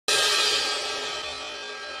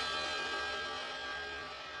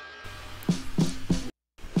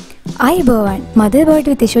අයිබෝවන් Motherboard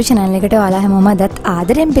with ishu channel එකට ඔයාලා හැමෝම අදත්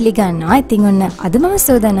ආදරෙන් පිළිගන්නවා. ඉතින් ඔන්න අද මම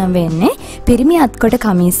සූදානම් වෙන්නේ පිරිමි අත්කොට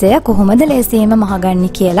කමීසය කොහොමද ලේසියෙන්ම මහගන්නේ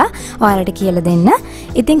කියලා ඔයාලට කියලා දෙන්න.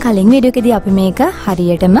 ඉතින් කලින් වීඩියෝ එකේදී අපි මේක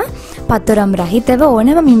හරියටම පතරම් රහිතව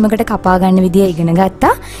ඕනම මිම්මකට කපා ගන්න විදිය ඉගෙන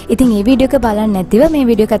ගත්තා. ඉතින් මේ වීඩියෝ එක බලන්න නැතිව මේ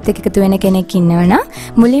වීඩියෝ එකත් එක්ක එකතු වෙන කෙනෙක් ඉන්නවනම්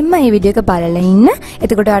මුලින්ම මේ වීඩියෝ එක බලලා ඉන්න.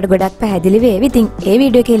 එතකොට ඔයාලට ගොඩක් පැහැදිලි වේවි. ඉතින් මේ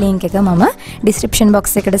වීඩියෝ එකේ link එක මම description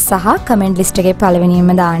box එකට සහ comment list එකේ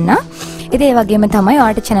පළවෙනියෙන්ම දාන්නම්. ඉතින් ඒ වගේම තමයි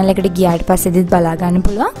ඔයාලට channel එකට ගියාට පස්සේදීත් බලා ගන්න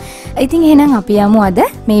පුළුවන්. ඉතින් එහෙනම් අපි යමු අද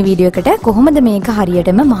මේ වීඩියෝ එකට කොහොමද මේක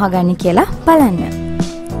හරියටම මහගන්නේ කියලා බලන්න.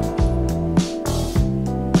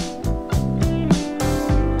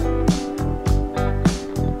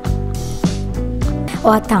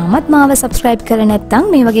 ඔයා තාමත් මාව subscribe කරලා නැත්නම්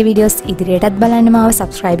මේ වගේ videos ඉදිරියටත් බලන්න මාව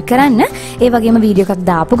subscribe කරන්න. ඒ වගේම වීඩියෝ එකක්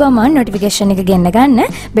දාපු ගමන් notification එක ගෙන්න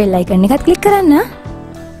ගන්න bell icon එකත් click කරන්න.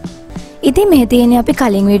 ඉතින් මේ තියෙන්නේ අපි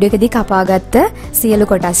කලින් වීඩියෝ එකේදී කපාගත්ත සියලු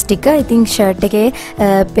කොටස් ටික. ඉතින් ෂර්ට් එකේ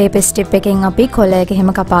පේපර් ස්ට්‍රිප් එකෙන් අපි කොලර් එක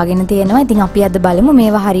එහෙම කපාගෙන තියෙනවා. ඉතින් අපි අද බලමු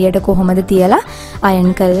මේවා හරියට කොහොමද තියලා අයන්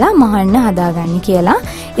කරලා මහන්න හදාගන්නේ කියලා.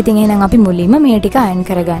 ඉතින් එහෙනම් අපි මුලින්ම මේ ටික අයන්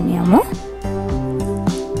කරගන්න යමු.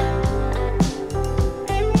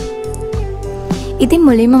 ඉතින්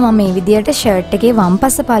මුලින්ම මම මේ විදියට ෂර්ට් එකේ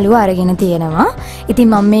වම්පස පළුව අරගෙන තියෙනවා. ඉතින්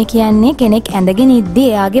මම මේ කියන්නේ කෙනෙක් ඇඳගෙන ඉද්දි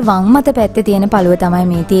එයාගේ වම් මත පැත්තේ තියෙන පළුව තමයි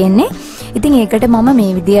මේ තියෙන්නේ. ඉතින් ඒකට මම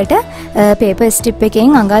මේ විදියට පේපර් ස්ට්‍රිප්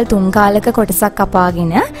එකෙන් අඟල් 3 කාලක කොටසක්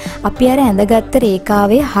කපාගෙන අපි අර ඇඳගත්ත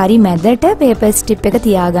රේඛාවේ හරි මැදට පේපර් ස්ට්‍රිප් එක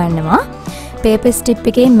තියාගන්නවා. පේපර් ස්ට්‍රිප්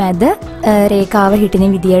එකේ මැද රේඛාව හිටින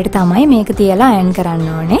විදියට තමයි මේක තියලා අයන් කරන්න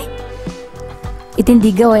ඕනේ. ඉතින්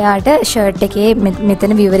දිග ඔයාට ෂර්ට් එකේ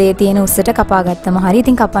මෙතන විවරයේ තියෙන උස්සට කපා ගත්තම හරි.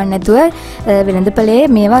 ඉතින් කපන්න නැතුව වෙළඳපොලේ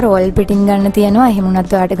මේවා රෝල් පිටින් ගන්න තියෙනවා. එහෙම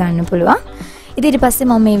වුණත් ඔයාට ගන්න පුළුවන්. ඉතින් ඊට පස්සේ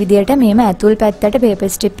මම මේ විදියට මේම ඇතුල් පැත්තට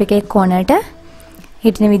පේපර් ස්ට්‍රිප් එකේ කොනට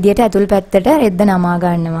හිටින විදියට ඇතුල් පැත්තට රෙද්ද නමා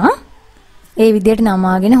ගන්නවා. ඒ විදියට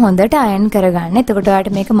නමාගෙන හොඳට අයන් කරගන්න. එතකොට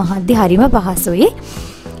ඔයාට මේක මහද්දි හරිම පහසුයි.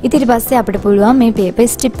 ඉතින් ඊට පස්සේ අපිට පුළුවන් මේ පේපර්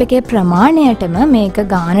ස්ට්‍රිප් එකේ ප්‍රමාණයටම මේක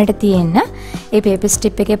ගානට තියෙන්න. ඒ පේපර්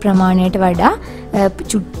ස්ට්‍රිප් එකේ ප්‍රමාණයට වඩා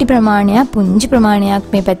චුට්ටි ප්‍රමාණයක් පුංචි ප්‍රමාණයක්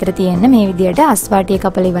මේ පැත්තට තියෙන්න මේ විදියට අස්වාටිය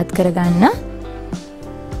කපලා ඉවත් කරගන්න.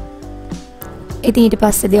 ඉතින් ඊට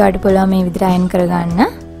පස්සේදී ඔයාලට පුළුවන් මේ විදිහට අයන් කරගන්න.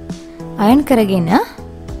 අයන් කරගෙන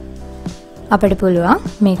අපිට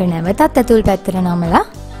පුළුවන් මේක නැවතත් ඇතුල් පැත්තට නමලා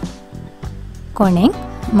කොනෙන්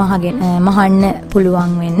මහන්න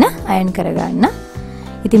පුළුවන් වෙන්න අයන් කරගන්න.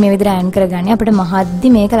 ඉතින් මේ විදිහට අයන් කරගන්නේ අපිට මහද්දි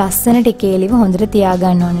මේක ලස්සනට එකේලිව හොඳට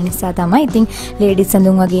තියාගන්න ඕන නිසා තමයි. ඉතින් ලේඩිස්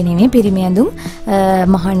ඇඳුම් වගේ නෙමෙයි පිරිමි ඇඳුම්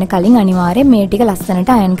මහන්න කලින් අනිවාර්යෙන් මේ ටික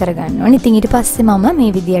ලස්සනට අයන් කරගන්න ඕනේ. ඉතින් ඊට පස්සේ මම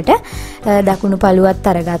මේ විදිහට දකුණු පළුවත්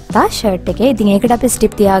අරගත්තා ෂර්ට් එකේ. ඉතින් ඒකට අපි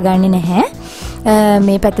ස්ටිප් තියාගන්නේ නැහැ.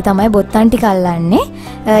 මේ පැත්ත තමයි බොත්තම් ටික අල්ලන්නේ.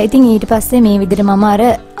 ඉතින් ඊට පස්සේ මේ විදිහට මම අර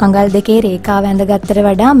අඟල් දෙකේ රේඛාව ඇඳගත්තට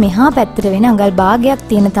වඩා මෙහා පැත්තට වෙන අඟල් භාගයක්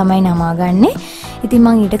තියෙන තමයි නමාගන්නේ. ඉතින්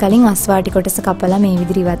මම ඊට කලින් අස්වාටි කොටස කපලා මේ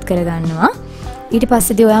විදිහට ඉවත් කරගන්නවා. ඊට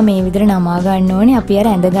පස්සේදී ඔයා මේ විදිහට නමා ගන්න ඕනේ. අපි අර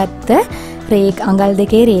ඇඳගත්ත අඟල්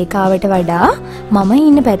දෙකේ රේඛාවට වඩා මම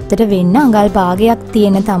ඉන්න පැත්තට වෙන්න අඟල් භාගයක්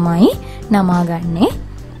තියෙන තමයි නමාගන්නේ.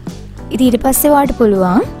 ඉතින් ඊට පස්සේ ඔයාට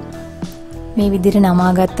පුළුවන් මේ විදිහට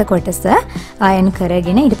නමාගත්ත කොටස අයන්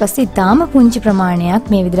කරගෙන ඊට පස්සේ ඊටාම පුංචි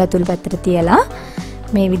ප්‍රමාණයක් මේ විදිහට අතුල් පැත්තට තියලා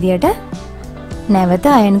මේ විදිහට නැවත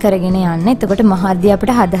අයන් කරගෙන යන්න. එතකොට මහද්දිය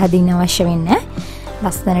අපිට හදින්න අවශ්‍ය වෙන්නේ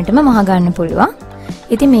ලස්සනටම මහ ගන්න පුළුවන්.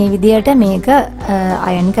 ඉතින් මේ විදියට මේක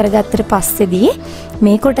අයන් කරගත්තට පස්සේදී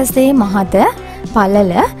මේ කොටසේ මහත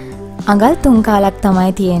පළල අඟල් 3 කාලක්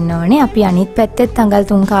තමයි තියෙන්න ඕනේ. අපි අනිත් පැත්තෙත් අඟල්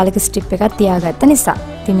 3 කාලක ස්ට්‍රිප් එකක් තියාගත්ත නිසා.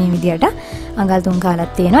 ඉතින් මේ විදියට අඟල් 3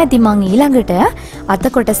 කාලක් තියෙනවා. ඉතින් මම ඊළඟට අත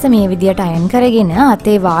කොටස මේ විදියට අයන් කරගෙන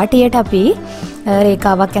අතේ වාටියට අපි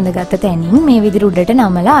රේඛාවක් ඇඳගත්ත තැනින් මේ විදිහට උඩට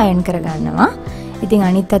නමලා අයන් කරගන්නවා. ඉතින්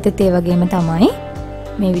අනිත් අතෙත් ඒ වගේම තමයි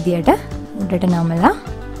මේ විදියට උඩට නමලා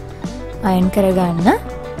අයන් කරගන්න.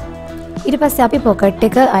 ඊට පස්සේ අපි පොකට්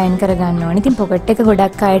එක අයන් කරගන්න ඕනේ. ඉතින් පොකට් එක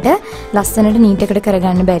ගොඩක් අයට ලස්සනට නීට් එකට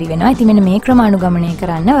කරගන්න බැරි වෙනවා. ඉතින් මෙන්න මේ ක්‍රම අනුගමනය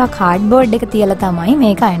කරන්න ඔයා කාඩ්බෝඩ් එක තියලා තමයි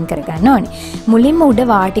මේක අයන් කරගන්න ඕනේ. මුලින්ම උඩ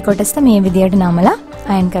වාටි කොටස මේ විදියට නමලා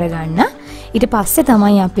අයන් කරගන්න. ඊට පස්සේ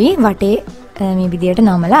තමයි අපි වටේ මේ විදියට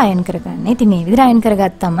නමලා අයන් කරගන්න. ඉතින් මේ විදිහට අයන්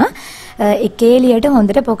කරගත්තම එකේලියට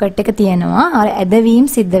හොඳට පොකට් එක තියෙනවා. අර ඇදවීම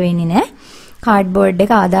සිද්ධ වෙන්නේ නැහැ. කාඩ්බෝඩ්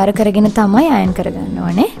එක ආධාර කරගෙන තමයි අයන් කරගන්න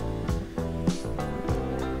ඕනේ.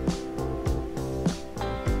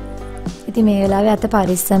 ඉතින් මේ වෙලාවේ අත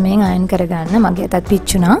පරිස්සමෙන් අයන් කරගන්න. මගේ අතත්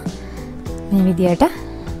පිච්චුණා. මේ විදියට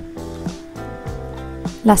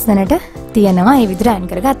ලස්සනට තියෙනවා. මේ විදිහට අයන්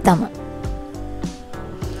කරගත්තම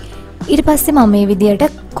ඊට පස්සේ මම මේ විදියට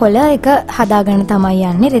කොළ එක හදාගන්න තමයි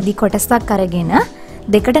යන්නේ. රෙදි කොටසක් අරගෙන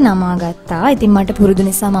දෙකට නමා ගත්තා. ඉතින් මට පුරුදු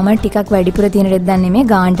නිසා මම ටිකක් වැඩිපුර තියෙන රෙද්දක් නෙමෙයි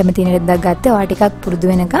ගාන්ටම තියෙන රෙද්දක් ගත්තා. ඔයා ටිකක් පුරුදු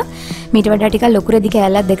වෙනකම් මීට වඩා ටිකක් ලොකු රෙදි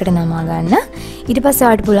කෑල්ලක් දෙකට නමා ගන්න. ඊට පස්සේ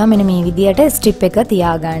ඔයාලට පුළුවන් මෙන්න මේ විදියට ස්ට්‍රිප් එක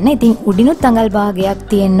තියාගන්න. ඉතින් උඩිනුත් අඟල් භාගයක්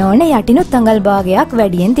තියෙන්න ඕනේ, යටිනුත් අඟල් භාගයක්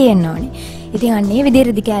වැඩියෙන් තියෙන්න ඕනේ. ඉතින් අන්න ඒ විදිහට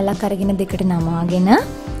රෙදි කෑල්ලක් අරගෙන දෙකට නමාගෙන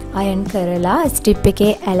අයන් කරලා ස්ට්‍රිප්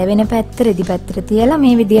එකේ ඇලවෙන පැත්ත රෙදි පැත්තට තියලා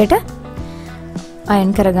මේ විදියට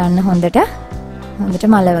අයන් කරගන්න හොඳට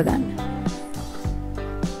මලව ගන්න.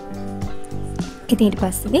 ඉතින් ඊට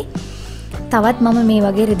පස්සේ තවත් මම මේ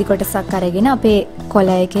වගේ රෙදි කොටසක් අරගෙන අපේ කොළ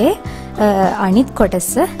එකේ අනිත් කොටස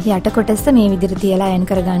යට කොටස මේ විදිහට තියලා අයන්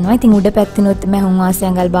කරගන්නවා. ඉතින් උඩ පැත්තනොත් මහුම් වාසිය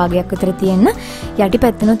අඟල් භාගයක් විතර තියෙන යටි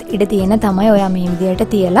පැත්තනොත් ඉඩ තියෙන තමයි ඔයා මේ විදිහට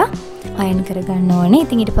තියලා අයන් කරගන්න ඕනේ.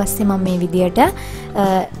 ඉතින් ඊට පස්සේ මම මේ විදිහට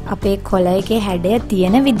අපේ කොළ එකේ හැඩය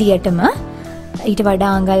තියෙන විදිහටම ඊට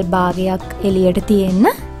වඩා අඟල් භාගයක් එළියට තියෙන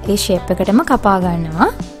ඒ ෂේප් එකටම කපා ගන්නවා.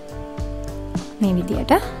 මේ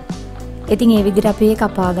විදිහට. ඉතින් ඒ විදිහට අපි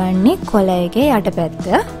කපාගන්නේ කොළ එකේ යටපැත්ත.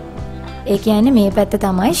 ඒ කියන්නේ මේ පැත්ත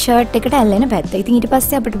තමයි ෂර්ට් එකට ඇල්ලෙන පැත්ත. ඉතින් ඊට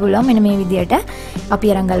පස්සේ අපිට පුළුවන් මෙන්න මේ විදිහට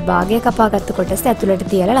අපි අරංගල් භාගය කපාගත්ත කොටස ඇතුළට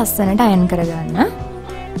තියලා ලස්සනට අයන් කරගන්න.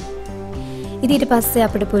 ඉතින් ඊට පස්සේ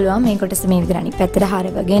අපිට පුළුවන් මේ කොටස මේ විදිහට අනිත් පැත්තට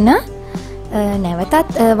හරවගෙන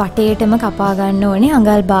නැවතත් වටේටම කපා ගන්න ඕනේ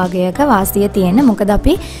අඟල් භාගයක වාසිය තියෙන. මොකද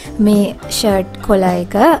අපි මේ ෂර්ට් කොළ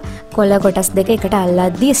එක කොළ කොටස් දෙක එකට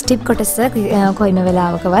අල්ලද්දී ස්ටිප් කොටස කොයිම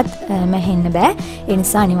වෙලාවකවත් මැහෙන්න බෑ. ඒ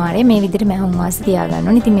නිසා අනිවාර්යයෙන් මේ විදිහට මැහුම් වාසිය තියාගන්න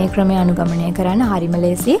ඕනේ. ඉතින් මේ ක්‍රමය අනුගමනය කරන්න හරිම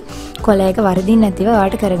ලේසි. කොළ එක වරදින්න නැතිව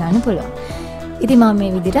ඔයාලට කරගන්න පුළුවන්. ඉතින් මම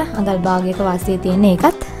මේ විදිහට අඟල් භාගයක වාසිය තියෙන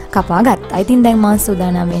එකත් කපා ගත්තා. ඉතින් දැන් මම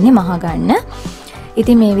සූදානම් වෙන්නේ මහ ගන්න.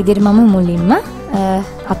 ඉතින් මේ විදිහට මම මුලින්ම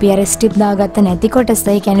අපි අර ස්ටිප් දාගත්ත නැති කොටස,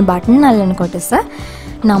 ඒ කියන්නේ බටන් අල්ලන කොටස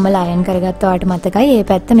නමලා අයන් කරගත්ත ඔයාලට මතකයි. මේ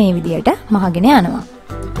පැත්ත මේ විදිහට මහගෙන යනවා.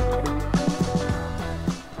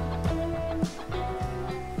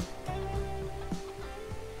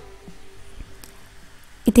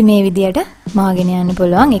 ඉතින් මේ විදිහට මහගෙන යන්න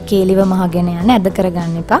පුළුවන්. එකේලිව මහගෙන යන්න ඇද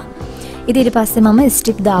කරගන්න එපා. ඉතින් ඊට පස්සේ මම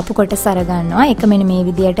ස්ටිප් දාපු කොටස අර ගන්නවා. ඒක මෙන්න මේ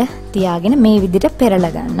විදිහට තියාගෙන මේ විදිහට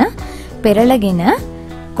පෙරලා ගන්න. පෙරලගෙන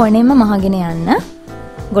කොණෙම මහගෙන යන්න.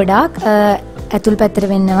 ගොඩාක් ඇතුල් පැත්තට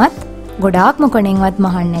වෙන්නවත් ගොඩාක්ම කොණෙන්වත්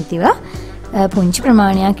මහන්න නැතිව පුංචි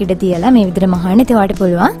ප්‍රමාණයක් ඉඩ තියලා මේ විදිහට මහන්න. ඉතින් ඔයාලට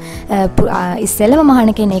පුළුවන් ඉස්සෙල්ලම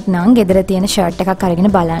මහන කෙනෙක් නම් ගෙදර තියෙන ෂර්ට් එකක් අරගෙන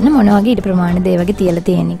බලන්න මොන වගේ ඉඩ ප්‍රමාණද ඒ වගේ තියලා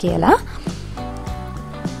තියෙන්නේ කියලා.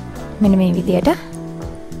 මෙන්න මේ විදිහට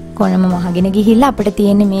කොණම මහගෙන ගිහිල්ලා අපිට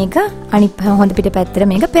තියෙන්නේ මේක අනිත් හොඳ පිට පැත්තට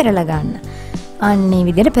මේක පෙරලා ගන්න. අන්න මේ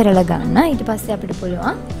විදිහට පෙරලා ගන්න. ඊට පස්සේ අපිට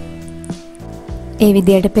පුළුවන් ඒ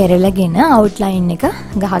විදිහට පෙරලගෙන අවුට්ලයින් එක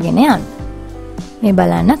ගහගෙන යන්න. මේ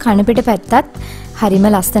බලන්න කන පිට පැත්තත් හරිම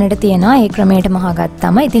ලස්සනට තියෙනවා. ඒ ක්‍රමයට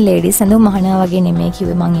මහගත්තම ඉතින් ලේඩිස් ඇඳුම් මහනවා වගේ නෙමෙයි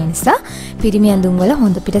කිව්වේ මං. ඒ නිසා පිරිමි ඇඳුම් වල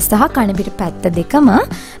හොඳ පිට සහ කන පිට පැත්ත දෙකම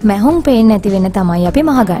මැහුම් පේන්නේ නැති වෙන තමයි අපි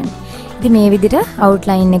මහගන්නේ. ඉතින් මේ විදිහට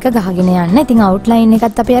අවුට්ලයින් එක ගහගෙන යන්න. ඉතින් අවුට්ලයින්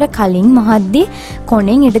එකත් අපි අර කලින් මහද්දි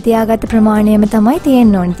කොණෙන් ඉඳ තියාගත්ත ප්‍රමාණයම තමයි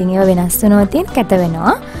තියෙන්න ඕනේ. ඉතින් ඒවා වෙනස් වෙනවා තියෙන කැත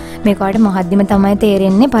වෙනවා. මේක වලට මහද්දිම තමයි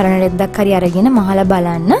තේරෙන්නේ. පරණ රෙද්දක් හරි අරගෙන මහලා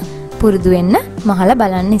බලන්න පුරුදු වෙන්න. මහලා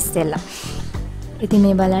බලන්න ඉස්සෙල්ලා. ඉතින්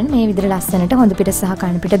මේ බලන්න මේ විදිහට ලස්සනට හොඳ පිට සහ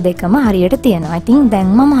කන පිට දෙකම හරියට තියෙනවා. ඉතින් දැන්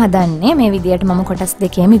මම හදන්නේ මේ විදිහට මම කොටස්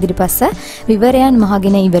දෙකේම ඉදිරිපස්ස විවරයන්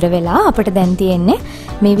මහගෙන ඉවර වෙලා අපිට දැන් තියෙන්නේ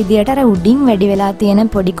මේ විදිහට අර උඩින් වැඩි වෙලා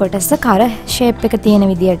තියෙන පොඩි කොටස කර ෂේප් එක තියෙන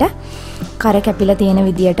විදිහට කර කැපිලා තියෙන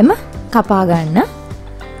විදිහටම කපා ගන්න.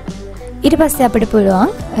 ඊට පස්සේ අපිට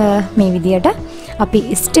පුළුවන් මේ විදිහට අපි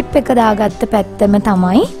ස්ටිප් එක දාගත්ත පැත්තම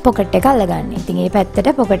තමයි පොකට් එක අල්ලගන්නේ. ඉතින් මේ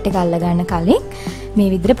පැත්තට පොකට් එක අල්ලගන්න කලින් මේ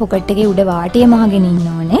විදිහට පොකට් එකේ උඩ වාටිය මහගෙන ඉන්න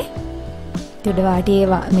ඕනේ. උඩ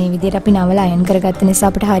වාටියේ මේ විදිහට අපි නවලා අයන් කරගත්ත නිසා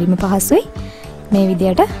අපිට හරිම පහසුයි. මේ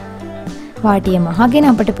විදිහට වාටිය මහගෙන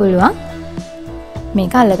අපිට පුළුවන්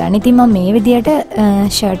මේක අල්ලගන්න. ඉතින් මම මේ විදිහට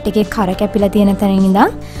ෂර්ට් එකේ කර කැපිලා තියෙන තැන ඉඳන්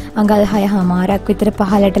අඟල් 6මාරක් විතර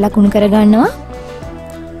පහළට ලකුණු කරගන්නවා.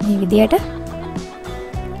 මේ විදිහට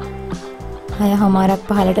 6මාරක්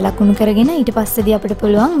පහළට ලකුණු කරගෙන ඊට පස්සේදී අපිට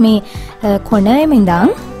පුළුවන් මේ කොණෙම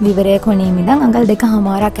ඉඳන් විවරයේ කොණෙම ඉඳන් අඟල්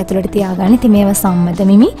 2මාරක් ඇතුළට තියාගන්න. ඉතින් මේවා සම්මත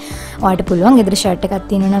මිමි. ඔයාලට පුළුවන් ගෙදර ෂර්ට් එකක්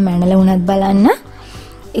තියෙනවා නම් මැනලා වුණත් බලන්න.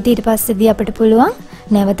 ඉතින් ඊට පස්සේදී අපිට පුළුවන්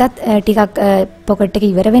නැවතත් ටිකක් පොකට් එක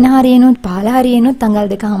ඉවර වෙන හරියනොත් පහළ හරියනොත්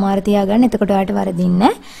අඟල් 2මාර තියාගන්න. එතකොට ඔයාලට වරදින්නේ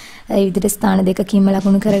නැහැ. ඒ විදිහට ස්ථාන දෙකකින්ම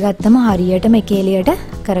ලකුණු කරගත්තම හරියටම එක එළියට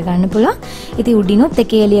කරගන්න පුළුවන්. ඉතින් උඩිනුත්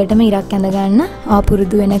එක එළියටම ඉරක් ඇඳ ගන්න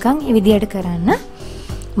ආපුරුදු වෙනකන් මේ විදිහට කරන්න.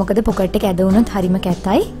 මොකද පොකට් එක ඇද වුණොත් හරිම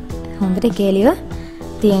කැතයි. හොඳට එක එළිය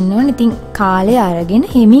තියෙන්න ඕනේ. ඉතින් කාලය අරගෙන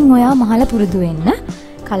හිමින් ඔයා මහලා පුරුදු වෙන්න.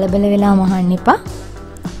 කලබල වෙලා මහන්න එපා.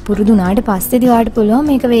 පුරුදු වුණාට පස්සේදී ඔයාලට පුළුවන්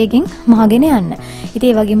මේක වේගෙන් මහගෙන යන්න. ඉතින්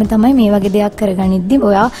ඒ වගේම තමයි මේ වගේ දෙයක් කරගනිද්දි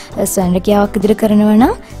ඔයා ස්වැන්ඩකියාවක් ඉදිරි කරනවා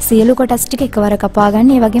නම් සියලු කොටස් ටික එකවර කපා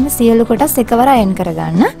ගන්න. ඒ වගේම සියලු කොටස් එකවර අයන්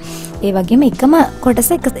කරගන්න. ඒ වගේම එකම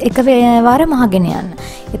කොටස එක වාර මහගෙන යන්න.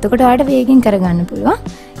 එතකොට ඔයාලට වේගෙන් කරගන්න පුළුවන්.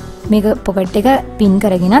 මේක පොකට් එක පින්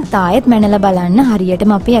කරගෙනත් ආයෙත් මැනලා බලන්න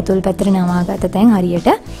හරියටම අපි ඇතුල් පැත්තට නමාගත්ත තැන් හරියට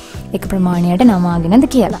එක ප්‍රමාණයට නමාගෙනද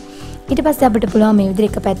කියලා. ඊට පස්සේ අපිට පුළුවන් මේ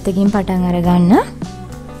විදිහට එක පැත්තකින් පටන් අරගන්න.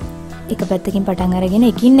 එක පැත්තකින් පටන් අරගෙන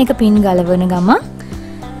එකින් එක පින් ගලවන ගමන්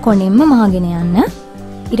කොනෙන්ම මහගෙන යන්න.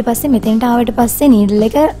 ඊට පස්සේ මෙතෙන්ට ආවට පස්සේ නීඩල්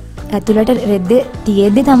එක ඇතුළට රෙද්ද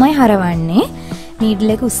තියෙද්දි තමයි හරවන්නේ.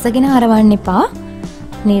 නීඩල් එක උස්සගෙන හරවන්න එපා.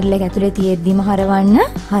 නීඩල් එක ඇතුලේ තියෙද්දිම හරවන්න.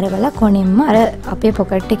 හරවලා කොනෙන්ම අර අපේ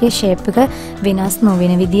පොකට් එකේ ෂේප් එක වෙනස්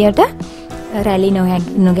නොවන විදියට රැලි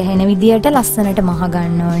නොගැහෙන විදියට ලස්සනට මහ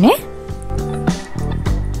ගන්න ඕනේ.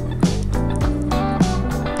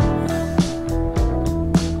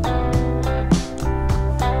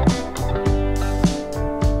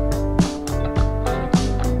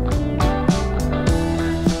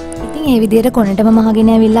 ඉතින් මේ විදියට කොනටම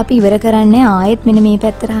මහගෙන ඇවිල්ලා අපි ඉවර කරන්නේ ආයෙත් මෙන්න මේ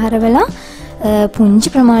පැත්තට හරවලා පුංචි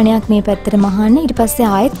ප්‍රමාණයක් මේ පැත්තට මහන්න. ඊට පස්සේ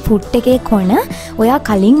ආයෙත් ෆුට් එකේ කොන ඔයා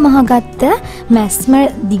කලින් මහගත්ත මැස්ම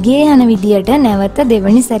දිගේ යන විදියට නැවත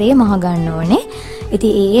දෙවෙනි සැරේ මහ ගන්න ඕනේ.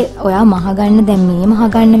 ඉතින් ඒ ඔයා මහ ගන්න දැන් මේ මහ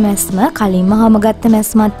ගන්න මැස්ම කලින් මහමගත්ත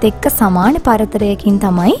මැස්මත් එක්ක සමාන පරතරයකින්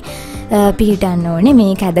තමයි පිහිටන්න ඕනේ.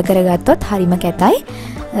 මේක ඇද කරගත්තොත් හරිම කැතයි.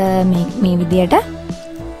 මේ විදියට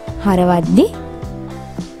හරවද්දි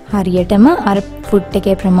හරියටම අර ෆුට්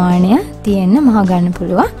එකේ ප්‍රමාණය තියෙන්න මහ ගන්න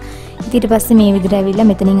පුළුවන්. ඊට පස්සේ මේ විදිහට ඇවිල්ලා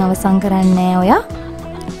මෙතනින් අවසන් කරන්නේ නැහැ ඔයා.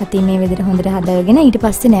 අතින් මේ විදිහට හොඳට හදාගෙන ඊට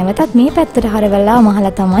පස්සේ නැවතත් මේ පැත්තට හරවලා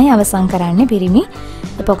මහලා තමයි අවසන් කරන්නේ පිරිමි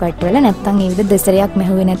පොකට් වල. නැත්තම් මේ විදිහට දෙසරයක්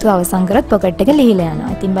මැහුවේ නැතුව අවසන් කරොත් පොකට් එක ලිහිලා යනවා.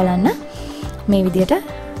 ඉතින් බලන්න මේ විදිහට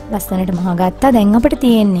ලස්සනට මහගත්තා. දැන් අපිට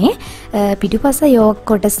තියෙන්නේ පිටුපස යෝක්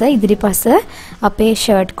කොටස ඉදිරිපස අපේ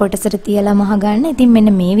ෂර්ට් කොටසට තියලා මහ ගන්න. ඉතින්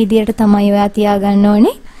මෙන්න මේ විදිහට තමයි ඔයා තියාගන්න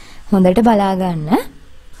ඕනේ. හොඳට බලා ගන්න.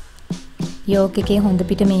 යෝක් එකේ හොඳ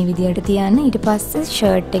පිට මේ විදියට තියන්න. ඊට පස්සේ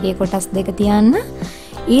ෂර්ට් එකේ කොටස් දෙක තියන්න.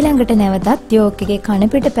 ඊළඟට නැවතත් යෝක් එකේ කන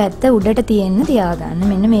පිට පැත්ත උඩට තියෙන්න තියාගන්න.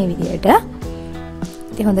 මෙන්න මේ විදියට.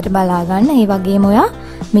 ඉතින් හොඳට බලා ගන්න. ඒ වගේම ඔයා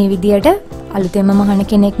මේ විදියට අලුතෙන්ම මහන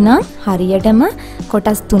කෙනෙක් නම් හරියටම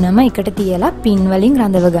කොටස් තුනම එකට තියලා පින් වලින්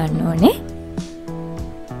රඳව ගන්න ඕනේ.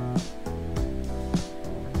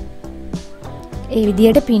 ඒ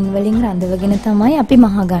විදියට පින් වලින් රඳවගෙන තමයි අපි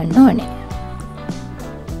මහ ගන්න ඕනේ.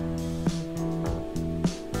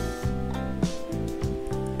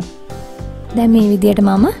 දැන් මේ විදියට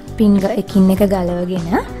මම පින් එකින් එක ගලවගෙන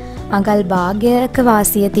අඟල් භාගයක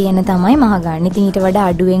වාසිය තියෙන තමයි මහ ගන්න. ඉතින් ඊට වඩා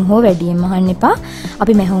අඩුවෙන් හෝ වැඩියෙන් මහන්න එපා.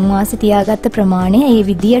 අපි මැහුම් වාසි තියාගත්ත ප්‍රමාණය ඒ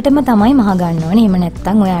විදියටම තමයි මහ ගන්න ඕනේ. එහෙම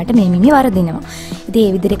නැත්නම් ඔයාට මේ මිමි වරදිනවා. ඉතින්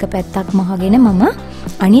මේ විදිහට එක පැත්තක් මහගෙන මම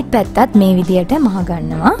අනිත් පැත්තත් මේ විදියට මහ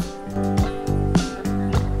ගන්නවා.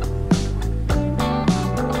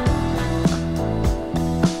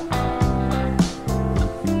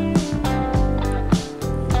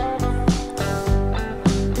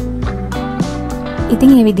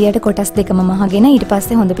 ඉතින් මේ විදියට කොටස් දෙකම මහගෙන ඊට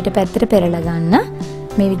පස්සේ හොඳ පිට පැත්තට පෙරලා ගන්න.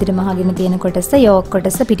 මේ විදිහට මහගෙන තියෙන කොටස යෝක්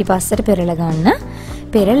කොටස පිටිපස්සට පෙරලා ගන්න.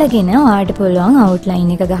 පෙරලාගෙන ඔයාලට පුළුවන් අවුට්ලයින්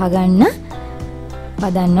එක ගහගන්න.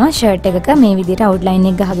 පදන්නවා ෂර්ට් එකක මේ විදිහට අවුට්ලයින්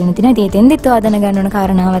එක ගහගෙන තිනවා. ඉතින් එතෙන්දිත් ඔයා දැනගන්න ඕන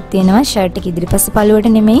කාරණාවක් තියෙනවා. ෂර්ට් එක ඉදිරිපස්ස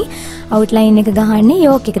පළුවට නෙමෙයි අවුට්ලයින් එක ගහන්නේ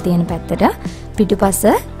යෝක් එක තියෙන පැත්තට. පිටුපස්ස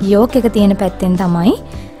යෝක් එක තියෙන පැත්තෙන් තමයි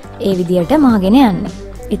ඒ විදිහට මහගෙන යන්නේ.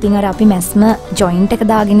 ඉතින් අර අපි මැස්ම ජොයින්ට් එක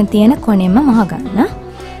දාගෙන තියෙන කොනෙම මහ ගන්න.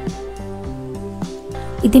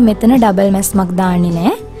 ඉතින් මෙතන ඩබල් මැස්මක් දාන්නේ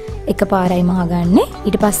නැහැ. එකපාරයි මහ ගන්නෙ.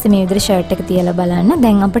 ඊට පස්සේ මේ විදිහට ෂර්ට් එක තියලා බලන්න.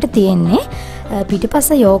 දැන් අපිට තියෙන්නේ පිටුපස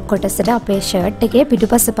යෝක් කොටසට අපේ ෂර්ට් එකේ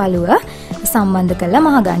පිටුපස පළුව සම්බන්ධ කරලා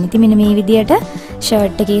මහ ගන්න. ඉතින් මෙන්න මේ විදිහට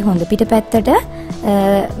ෂර්ට් එකේ හොඳ පිටපැත්තට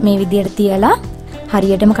මේ විදිහට තියලා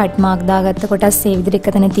හරියටම කට් මාක් දාගත්ත කොටස් මේ විදිහට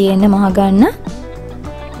එකතන තියෙන්න මහ ගන්න.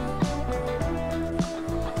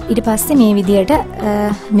 ඊට පස්සේ මේ විදියට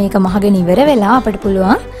මේක මහගෙන ඉවර වෙලා අපිට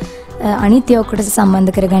පුළුවන් අනිත් යෝක් කොටස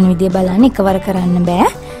සම්බන්ධ කරගන්න විදිය බලන්න. එකවර කරන්න බෑ.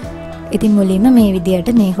 ඉතින් මුලින්ම මේ විදියට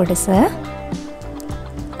මේ කොටස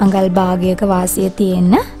අඟල් භාගයක වාසිය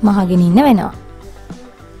තියෙන්න මහගෙන ඉන්න වෙනවා.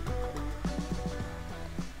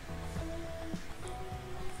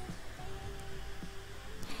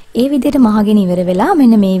 ඒ විදියට මහගෙන ඉවර වෙලා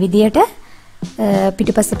මෙන්න මේ විදියට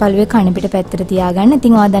පිටුපස්ස පළුවේ කන පිට පැත්තට තියාගන්න.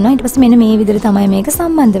 ඉතින් ඔයා දන්නවා ඊට පස්සේ මෙන්න මේ විදිහට තමයි මේක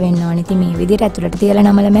සම්බන්ධ වෙන්න ඕනේ. ඉතින් මේ විදිහට ඇතුළට තියලා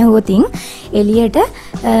නමල මැහුවොතින් එළියට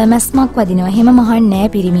මැස්මක් වදිනවා. එහෙම මහන්නේ නැහැ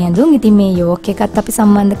පිරිමි ඇඳුම්. ඉතින් මේ යෝක් එකත් අපි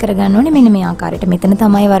සම්බන්ධ කරගන්න ඕනේ මෙන්න මේ ආකාරයට. මෙතන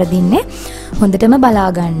තමයි වරදින්නේ. හොඳටම බලා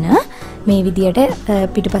ගන්න. මේ විදියට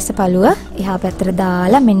පිටුපස්ස පළුව එහා පැත්තට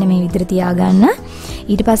දාලා මෙන්න මේ විදිහට තියාගන්න.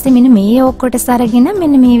 ඊට පස්සේ මෙන්න මේ යෝක් කොටස අරගෙන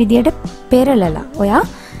මෙන්න මේ විදියට පෙරලලා. ඔයා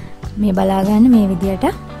මේ බලා ගන්න මේ විදියට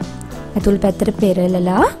ඇතුල් පැත්තට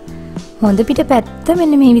පෙරලලා හොඳ පිට පැත්ත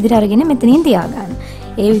මෙන්න මේ විදිහට අරගෙන මෙතනින් තියාගන්න.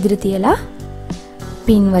 ඒ විදිහට තියලා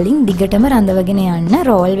පින් වලින් දිගටම රඳවගෙන යන්න.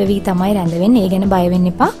 රෝල් වෙවි තමයි රඳ වෙන්නේ. ඒ ගැන බය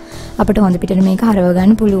වෙන්න එපා. අපිට හොඳ පිටට මේක හරව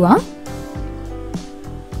ගන්න පුළුවන්.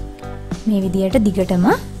 මේ විදියට දිගටම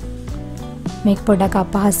මේක පොඩක්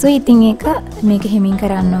අපහසුයි. ඉතින් ඒක මේක හිමින්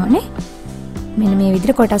කරන්න ඕනේ. මෙන්න මේ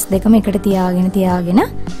විදිහට කොටස් දෙකම එකට තියාගෙන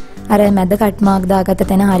අර මැද කට් මාක් දාගත්ත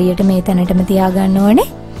තැන හරියට මේ තැනටම තියාගන්න ඕනේ.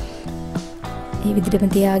 මේ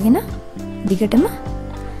විදිහටම තියාගෙන දිගටම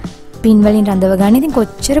පින් වලින් රඳව ගන්න. ඉතින්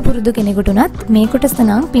කොච්චර පුරුදු කෙනෙකුට උනත් මේ කොටස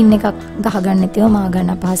නම් පින් එකක් ගහගන්න නැතිව මා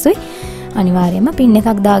ගන්න අපහසුයි. අනිවාර්යයෙන්ම පින්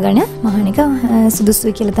එකක් දාගෙන මහන එක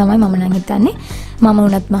සුදුසුයි කියලා තමයි මම නම් හිතන්නේ. මම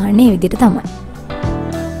උනත් මහන්නේ මේ විදිහට තමයි.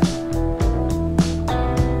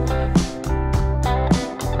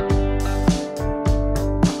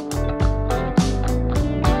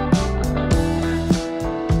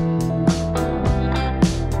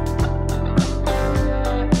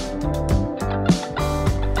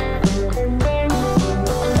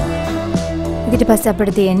 ඊට පස්සේ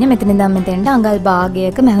අපිට තියෙන්නේ මෙතන ඉඳන් මෙතෙන්ට අඟල්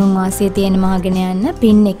භාගයක මැහුම් වාසිය තියෙන මහගෙන යන්න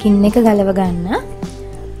පින් එකින් එක ගලව ගන්න.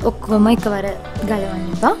 ඔක්කොම එකවර ගලවන්න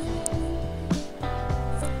එපා.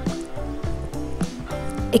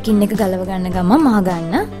 එකින් එක ගලව ගන්න ගමන් මහ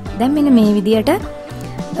ගන්න. දැන් මෙන්න මේ විදියට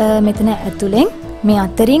මෙතන ඇතුලෙන් මේ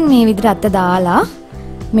අතරින් මේ විදිහට අත දාලා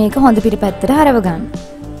මේක හොඳ පිටපැත්තට හරව ගන්න.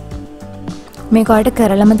 මේක ඔයාලට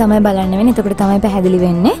කරලම තමයි බලන්න වෙන්නේ. එතකොට තමයි පැහැදිලි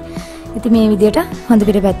වෙන්නේ. ඉතින් මේ විදියට හොඳ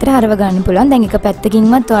පිට පැත්තට හරව ගන්න පුළුවන්. දැන් එක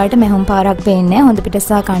පැත්තකින්වත් ඔයාලට මැහුම් පාරක් පේන්නේ නැහැ. හොඳ පිට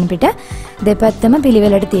සහ කණු පිට දෙපැත්තම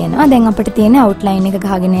පිළිවෙලට තියෙනවා. දැන් අපිට තියෙන අවුට්ලයින් එක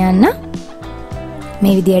ගහගෙන යන්න.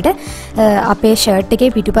 මේ විදියට අපේ ෂර්ට් එකේ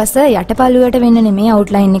පිටුපස යටපළුවට වෙන්න නෙමෙයි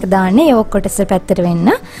අවුට්ලයින් එක දාන්නේ. යෝක් කොටස පැත්තට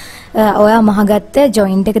වෙන්න. ඔයා මහගත්ත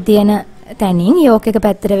ජොයින්ට් එක තියෙන තැනින් යෝක් එක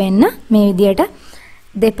පැත්තට වෙන්න මේ විදියට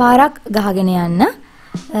දෙපාරක් ගහගෙන යන්න.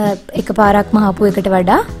 එක පාරක් මහපු එකට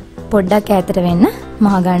වඩා පොඩ්ඩක් ඈතට වෙන්න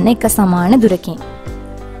මහ ගන්න එක සමාන දුරකින්.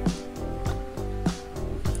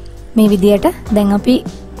 මේ විදියට දැන් අපි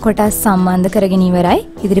කොටස් සම්බන්ධ කරගෙන ඉවරයි.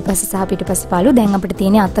 ඉදිරිපස සහ පිටුපස පාළු. දැන් අපිට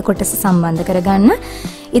තියෙන්නේ අත කොටස සම්බන්ධ කරගන්න.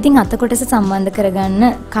 ඉතින් අත කොටස සම්බන්ධ කරගන්න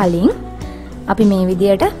කලින් අපි මේ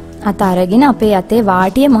විදියට අත අරගෙන අපේ අතේ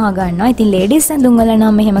වාටිය මහ ගන්නවා. ඉතින් ලේඩිස් ඇඳුම් වල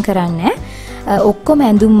නම් මෙහෙම කරන්නේ. ඔක්කොම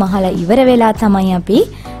ඇඳුම් මහලා ඉවර වෙලා තමයි අපි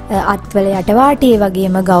අත්වල යටවාටියේ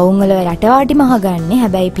වගේම ගවුම් වල යටවාටි මහ ගන්නෙ.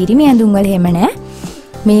 හැබැයි පිරිමි ඇඳුම් වල එහෙම නැහැ.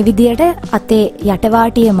 මේ විදියට අතේ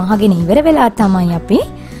යටවාටිය මහගෙන ඉවර වෙලා තමයි අපි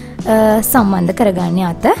සම්බන්ධ කරගන්නේ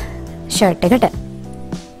අත ෂර්ට් එකට.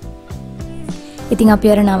 ඉතින්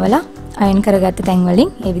අපි අර නවලා අයන් කරගත්ත තැන්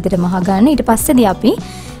වලින් ඒ විදිහට මහ ගන්න. ඊට පස්සේදී අපි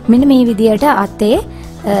මෙන්න මේ විදියට අතේ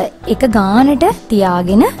එක ගානට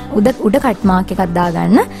තියාගෙන උඩ කට් මාක් එකක්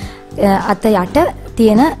දාගන්න. අත යට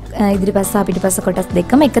තියෙන ඉදිරිපස්ස සහ පිටුපස්ස කොටස්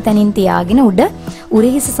දෙකම එක තැනින් තියාගෙන උඩ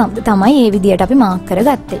උරහිස තමයි මේ විදියට අපි මාක්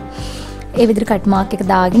කරගත්තේ. ඒ විදිහට කට් මාක් එක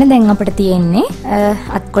දාගෙන දැන් අපිට තියෙන්නේ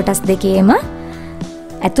අත් කොටස් දෙකේම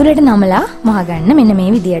ඇතුළට නමලා මහ ගන්න මෙන්න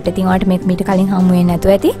මේ විදියට. ඉතින් ඔයාලට මේක මීට කලින් හමු වෙන්නේ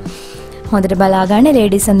නැතුව ඇති. හොඳට බලා ගන්න.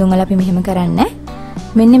 ලේඩිස් ඇඳුම් වල අපි මෙහෙම කරන්නේ.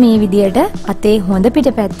 මෙන්න මේ විදියට අතේ හොඳ පිට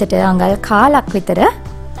පැත්තට අඟල් කාලක් විතර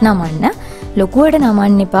නමන්න. ලොකුවට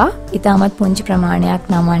නමන්න එපා. ඊටමත් පුංචි ප්‍රමාණයක්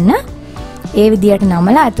නමන්න. ඒ විදියට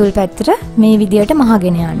නමලා අතුල් පැත්තට මේ විදියට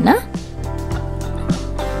මහගෙන යන්න.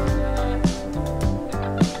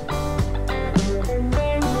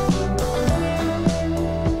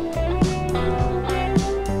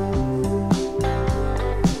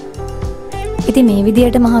 ඉතින් මේ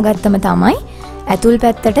විදියට මහගත්තම තමයි අතුල්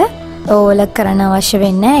පැත්තට ඕලක් කරන්න අවශ්‍ය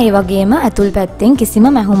වෙන්නේ නැහැ. ඒ වගේම අතුල් පැත්තෙන් කිසිම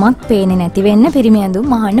මැහුමක් පේන්නේ නැති වෙන්න පිරිමි ඇඳුම්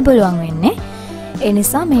මහන්න පුළුවන් වෙන්නේ. ඒ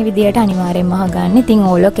නිසා මේ විදියට අනිවාර්යෙන් මහ ගන්න. ඉතින්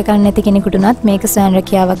ඕලොක් එකක් නැති කෙනෙකුට උනත් මේක ස්වයං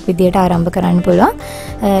රැකියාවක් විදියට ආරම්භ කරන්න පුළුවන්.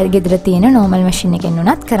 ගෙදර තියෙන නෝමල් මැෂින් එකෙන්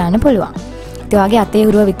උනත් කරන්න පුළුවන්. ඒ වගේ අතේ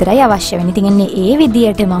හුරුව විතරයි අවශ්‍ය වෙන්නේ. ඉතින් එන්නේ ඒ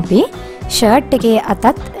විදියටම අපි ෂර්ට් එකේ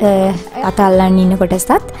අත අල්ලන්න ඉන්න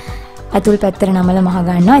කොටසත් අතුල් පැත්තට නමලා මහ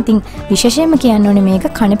ගන්නවා. ඉතින් විශේෂයෙන්ම කියන්න ඕනේ මේක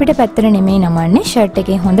කන පිට පැත්තට නෙමෙයි නමන්නේ. ෂර්ට්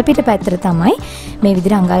එකේ හොඳ පිට පැත්තට තමයි මේ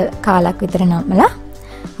විදිහට අඟල් කාලක් විතර නමලා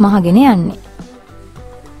මහගෙන යන්නේ.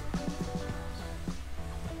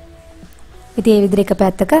 ඉතින් මේ විදිහට එක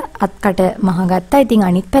පැත්තක අත්කට මහ ගත්තා. ඉතින්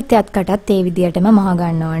අනිත් පැත්තේ අත්කටත් ඒ විදිහටම මහ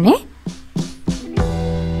ගන්න ඕනේ.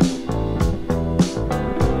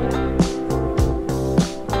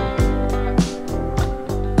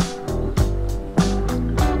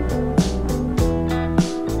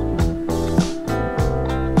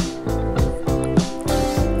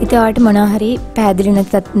 ඉතින් ඔයාලට මොනවා හරි පැහැදිලි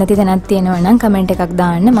නැති තැනක් තියෙනවා නම් කමෙන්ට් එකක්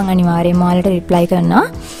දාන්න. මම අනිවාර්යයෙන්ම ඔයාලට රිප්ලයි කරනවා.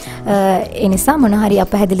 ඒ නිසා මොනවා හරි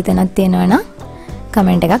අපැහැදිලි තැනක් තියෙනවා නම්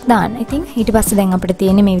කමෙන්ට් එකක් දාන්න. ඉතින් ඊට පස්සේ දැන් අපිට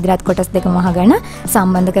තියෙන්නේ මේ විදිහට කොටස් දෙකම වහගෙන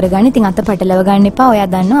සම්බන්ධ කරගන්න. ඉතින් අත පටලව ගන්න එපා. ඔයා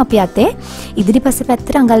දන්නවා අපි අතේ ඉදිරිපස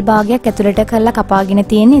පැත්තට අඟල් භාගයක් ඇතුළට කරලා කපාගෙන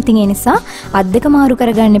තියෙන්නේ. ඉතින් ඒ නිසා අත් දෙක මාරු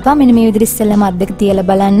කරගන්න එපා. මෙන්න මේ විදිහට ඉස්සෙල්ලාම අත් දෙක තියලා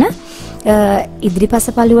බලන්න. ඉදිරිපස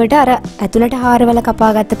පළුවට අර ඇතුළට හාරවල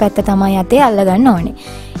කපාගත්ත පැත්ත තමයි අතේ අල්ලගන්න ඕනේ.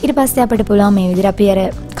 ඊට පස්සේ අපිට පුළුවන් මේ විදිහට අපි අර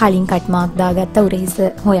කලින් කට් මාක් දාගත්ත උරහිස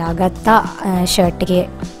හොයාගත්ත ෂර්ට් එකේ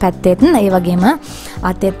පැත්තෙත් ඒ වගේම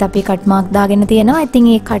අතෙත් අපි කට් මාක් දාගෙන තියෙනවා. ඉතින්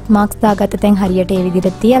මේ කට් මාක්ස් දාගත්ත තැන් හරියට ඒ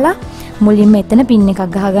විදිහට තියලා මුලින්ම එතන පින් එකක්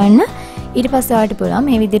ගහගන්න. ඊට පස්සේ ඔයාලට පුළුවන්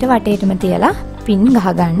මේ විදිහට වටේටම තියලා පින්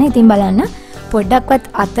ගහගන්න. ඉතින් බලන්න පොඩ්ඩක්වත්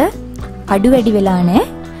අත අඩු වැඩි වෙලා නැහැ.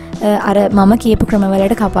 අර මම කියපු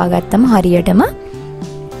ක්‍රමවලට කපා ගත්තම හරියටම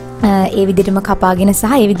ඒ විදිහටම කපාගෙන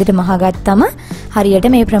සහ ඒ විදිහට මහගත්තම හරියට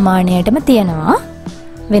මේ ප්‍රමාණයටම තියනවා.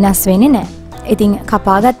 වෙනස් වෙන්නේ නැහැ. ඉතින්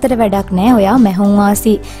කපා ගත්තට වැඩක් නැහැ. ඔයා මැහුම්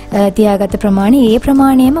වාසි තියාගත්ත ප්‍රමාණය ඒ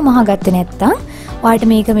ප්‍රමාණයෙම මහගත්තේ නැත්තම් ඔයාලට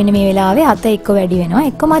මේක මෙන්න මේ වෙලාවේ අත එක්ක වැඩි වෙනවා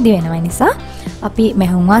එක්ක මදි වෙනවා. ඒ නිසා අපි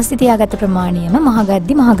මැහුම් වාසි තියාගත්ත ප්‍රමාණයම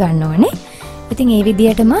මහගද්දි මහ ගන්න ඕනේ. ඉතින් ඒ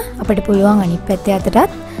විදිහටම අපිට පුළුවන් අනිත් පැත්තේ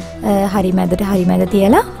අතටත් හරි මැද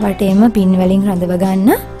තියලා වටේම පින් වලින් රඳව ගන්න.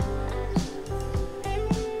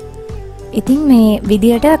 ඉතින් මේ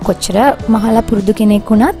විදියට කොච්චර මහලා පුරුදු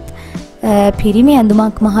කෙනෙක් වුණත් පිරිමි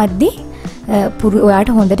ඇඳුමක් මහද්දි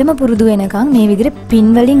ඔයාට හොඳටම පුරුදු වෙනකන් මේ විදිහට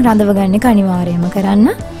පින් වලින් රඳව ගන්න එක අනිවාර්යයෙන්ම කරන්න.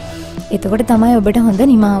 එතකොට තමයි ඔබට හොඳ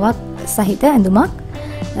නිමාවක් සහිත ඇඳුමක්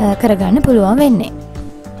කරගන්න පුළුවන් වෙන්නේ.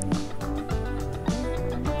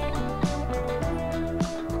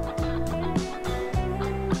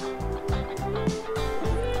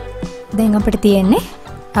 දැන් අපිට තියෙන්නේ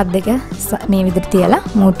අත් දෙක මේ විදිහට තියලා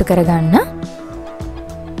මූට්ටු කරගන්න.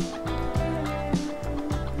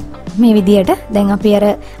 මේ විදිහට දැන් අපි අර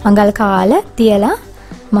අඟල් කාල තියලා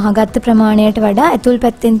මහගත්ත ප්‍රමාණයට වඩා ඇතුල්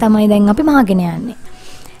පැත්තෙන් තමයි දැන් අපි මහගෙන යන්නේ.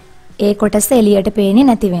 ඒ කොටස එළියට පේන්නේ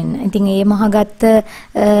නැති වෙන්න. ඉතින් ඒ මහගත්ත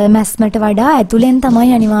මැස්මට වඩා ඇතුලෙන්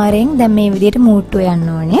තමයි අනිවාර්යෙන් දැන් මේ විදිහට මූට්ටු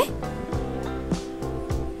යන්න ඕනේ.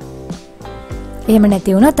 එහෙම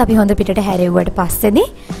නැති වුණොත් අපි හොඳ පිටට හැරෙව්වට පස්සේදී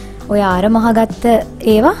ඔය ආර මහගත්ත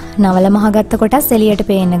ඒවා නවල මහගත්ත කොටස් එළියට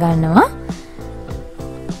පේන්න ගන්නවා.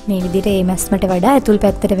 මේ විදිහට මේ මැස්මට වඩා ඇතුල්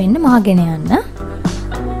පැත්තට වෙන්න මහගෙන යන්න.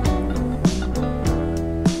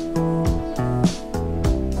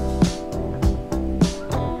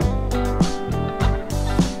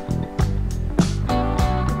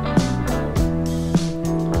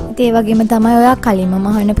 ඒ වගේම තමයි ඔයා කලින්ම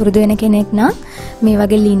මහන්න පුරුදු වෙන කෙනෙක් නම් මේ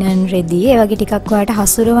වගේ ලිනන් රෙදි ඒ වගේ ටිකක් ඔයාට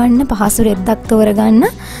හසුරවන්න පහසු රෙද්දක් තෝරගන්න.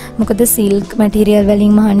 මොකද සිල්ක් මැටීරියල්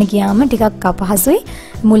වලින් මහන්න ගියාම ටිකක් අපහසුයි.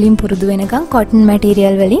 මුලින් පුරුදු වෙනකන් කොටන්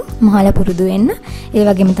මැටීරියල් වලින් මහලා පුරුදු වෙන්න. ඒ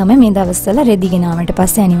වගේම තමයි මේ දවස්වල රෙදි ගෙනාවට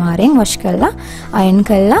පස්සේ අනිවාර්යෙන් වොෂ් කරලා අයන්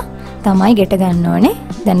කරලා තමයි ගෙට ගන්න ඕනේ.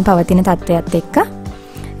 දැන් පවතින තත්ත්වයක් එක්ක.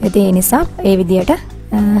 ඒ නිසා ඒ විදියට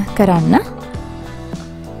කරන්න.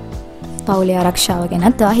 පවුලේ ආරක්ෂාව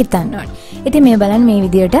ගැනත් ඔයා හිතන්න ඕනේ. ඉතින් මේ බලන්න මේ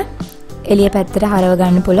විදියට එළිය පැත්තට හරව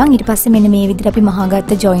ගන්න පුළුවන්. ඊට පස්සේ මෙන්න මේ විදිහට අපි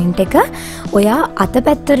මහාගත්ත ජොයින්ට් එක ඔයා අත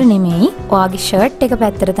පැත්තට නෙමෙයි ඔයාගේ ෂර්ට් එක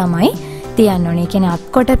පැත්තට තමයි තියන්න ඕනේ. ඒ කියන්නේ අත්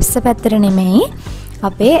කොටස පැත්තට නෙමෙයි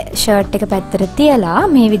අපේ ෂර්ට් එක පැත්තට තියලා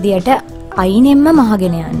මේ විදිහට අයිනෙන්ම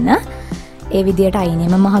මහගෙන යන්න. ඒ විදිහට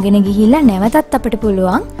අයිනෙන්ම මහගෙන ගිහිල්ලා නැවතත් අපිට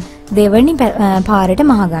පුළුවන් දෙවනි පාරට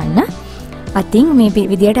මහ ගන්න. අතින් මේ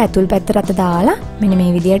විදිහට ඇතුල් පැත්තට අත දාලා මෙන්න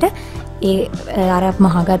මේ විදිහට ඒ අර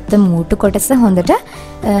මහගත්ත මූටු කොටස හොඳට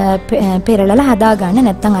පෙරලලා හදා ගන්න.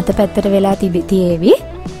 නැත්නම් අත පැත්තට වෙලා තියේවි.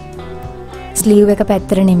 ස්ලීව් එක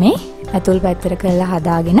පැත්තට නෙමෙයි ඇතුල් පැත්තට කරලා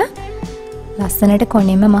හදාගෙන ලස්සනට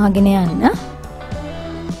කොනෙම මහගෙන යන්න.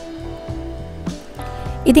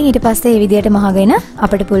 ඉතින් ඊට පස්සේ මේ විදිහට මහගෙන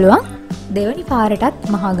අපිට පුළුවන් දෙවෙනි පාරටත්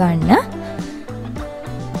මහ ගන්න.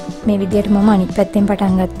 මේ විදිහට මම අනිත් පැත්තෙන්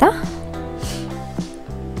පටන් ගත්තා.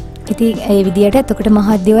 ඉතින් ඒ විදිහට එතකොට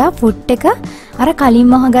මහද්දී ඔයා ෆුට් එක අර කලින්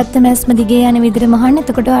මහගත්ත මැස්ම දිගේ යන විදිහට මහන්න.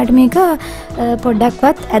 එතකොට ඔයාට මේක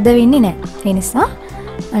පොඩ්ඩක්වත් ඇද වෙන්නේ නැහැ. ඒ නිසා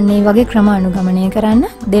අන්න ඒ වගේ ක්‍රම අනුගමනය කරන්න.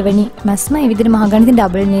 දෙවෙනි මැස්ම මේ විදිහට මහගන්න. ඉතින්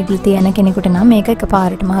ඩබල් නීඩල් තියෙන කෙනෙකුට නම් මේක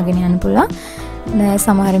එකපාරට මහගෙන යන්න පුළුවන්.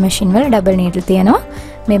 සමහර මැෂින් වල ඩබල් නීඩල් තියෙනවා.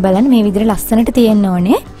 මේ බලන්න මේ විදිහට ලස්සනට තියෙන්න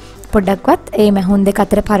ඕනේ. පොඩ්ඩක්වත් ඒ මැහුන් දෙක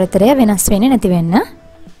අතර පරතරය වෙනස් වෙන්නේ නැති වෙන්න.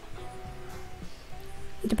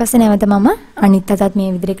 ඊට පස්සේ නැවත මම අනිත් අතත් මේ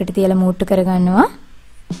විදිහට තියලා මූට්ටු කරගන්නවා.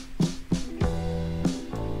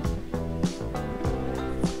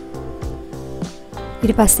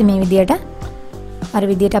 ඊට පස්සේ මේ විදිහට අර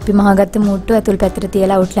විදිහට අපි මහගත්ත මූට්ටු ඇතුල් පැත්තට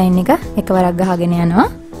තියලා අවුට්ලයින් එක එකවරක් ගහගෙන යනවා.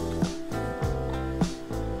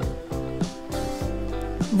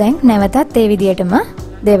 දැන් නැවතත් ඒ විදිහටම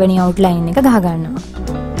දෙවෙනි outline එක ගහ ගන්නවා.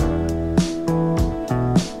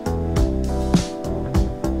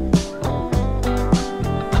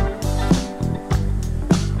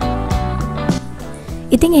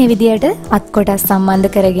 ඉතින් මේ විදියට අත් කොටස් සම්බන්ධ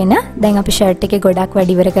කරගෙන දැන් අපි ෂර්ට් එකේ ගොඩක්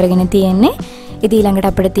වැඩි ඉවර කරගෙන තියෙන්නේ. ඉතින් ඊළඟට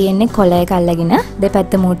අපිට තියෙන්නේ කොළ එක අල්ලගෙන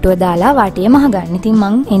දෙපැත්ත මුට්ටුව දාලා වාටිය මහ ගන්න. ඉතින්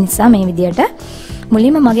මම ඒ නිසා මේ විදියට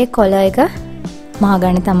මුලින්ම මගේ කොළ එක මහ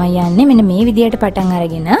ගන්න තමයි යන්නේ. මෙන්න මේ විදියට පටන්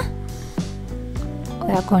අරගෙන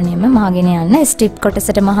ඔයා කොණෙම මහගෙන යන්න. ස්ට්‍රිප්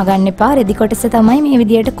කොටසට මහ ගන්න එපා. රෙදි කොටස තමයි මේ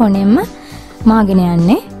විදියට කොණෙම මහගෙන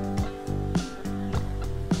යන්නේ.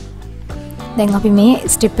 දැන් අපි මේ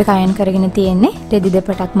ස්ට්‍රිප් එක අයන් කරගෙන තියෙන්නේ රෙදි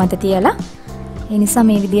දෙපටක් මත තියලා. ඒ නිසා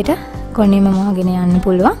මේ විදියට කොණෙම මහගෙන යන්න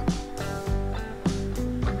පුළුවන්.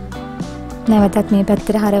 නැවතත් මේ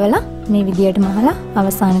පැත්තට හරවලා මේ විදියට මහලා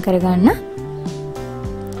අවසන් කරගන්න.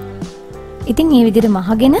 ඉතින් මේ විදියට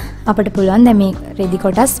මහගෙන අපිට පුළුවන් දැන් මේ රෙදි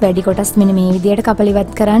කොටස් වැඩි කොටස් මෙන්න මේ විදියට කපල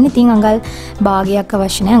ඉවත් කරන්න. ඉතින් අඟල් භාගයක්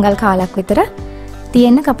අවශ්‍ය නැහැ. අඟල් කාලක් විතර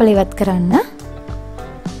තියෙන කපල ඉවත් කරන්න.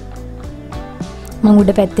 මම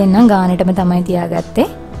උඩ පැත්තෙන් නම් ගානටම තමයි තියාගත්තේ.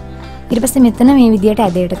 ඊට පස්සේ මෙතන මේ විදියට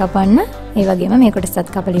ඇදයට කපන්න. ඒ වගේම මේ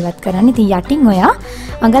කොටසත් කපල ඉවත් කරන්න. ඉතින් යටින් ඔයා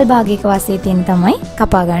අඟල් භාගයක වාසිය තියෙන තමයි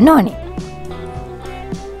කපා ගන්න ඕනේ.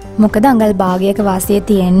 මොකද අඟල් භාගයක වාසිය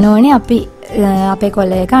තියෙන්න ඕනේ අපි අපේ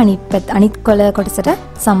කොළ එක අනිත් කොළ කොටසට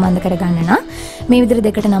සම්බන්ධ කරගන්න නම් මේ විදිහට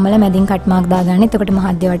දෙකට නමලා මැදින් කට් මාක් දාගන්න. එතකොට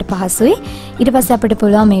මහද්දේවට පහසුයි. ඊට පස්සේ අපිට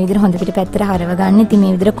පුළුවන් මේ විදිහට හොඳ පිට පැත්තට හරව ගන්න. ඉතින්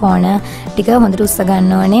මේ විදිහට කෝණ ටික හොඳට උස්ස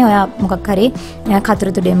ගන්න ඕනේ. ඔයා මොකක් හරි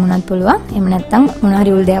කතුරු තුඩෙන් මුණත් පුළුවන්. එහෙම නැත්නම් මොන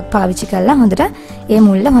හරි උල් දෙයක් පාවිච්චි කරලා හොඳට ඒ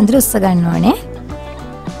මුල්ල හොඳට උස්ස ගන්න ඕනේ.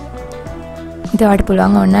 ඊට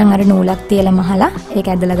පුළුවන් ඕනනම් අර නූලක් තියලා මහලා ඒක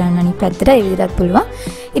ඇදලා ගන්න අනිත් පැත්තට ඒ විදිහටත් පුළුවන්.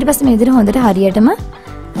 ඊට පස්සේ මේ විදිහට හොඳට හරියටම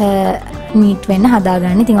නීට් වෙන්න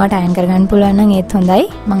හදාගන්න. ඉතින් ඔයාලට අයන් කරගන්න පුළුවන් නම් ඒත් හොඳයි.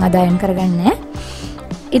 මම අද අයන් කරගන්නේ නැහැ.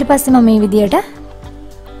 ඊට පස්සේ මම මේ විදියට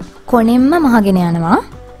කොණෙම්ම මහගෙන යනවා.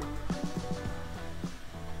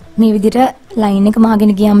 මේ විදියට ලයින් එක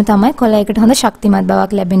මහගෙන ගියාම තමයි කොළ එකට හොඳ ශක්තිමත්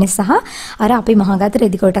බවක් ලැබෙන්නේ සහ අර අපි මහගත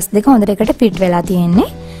රෙදි කොටස් දෙක හොඳට එකට ෆිට වෙලා තියෙන්නේ.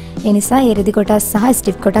 ඒ නිසා මේ රෙදි කොටස් සහ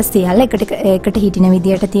ස්ටිප් කොටස් තියලා එකට හිටින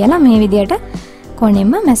විදියට තියලා මේ විදියට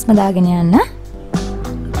කොණෙම්ම මැස්ම දාගෙන යන්න.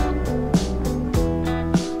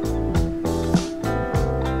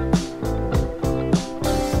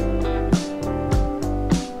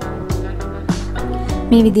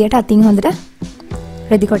 මේ විදියට අතින් හොඳට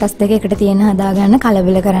රෙදි කොටස් දෙක එකට තියෙන හදාගන්න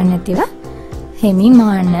කලබල කරන්නේ නැතිව හෙමින්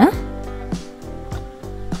මාන්න.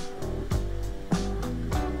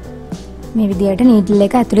 මේ විදියට නීඩල්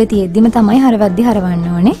එක ඇතුලේ තියෙද්දිම තමයි හරවද්දි හරවන්න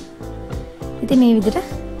ඕනේ. ඉතින් මේ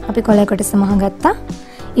විදියට අපි කොළ කොටස මහගත්තා.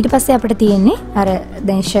 ඊට පස්සේ අපිට තියෙන්නේ අර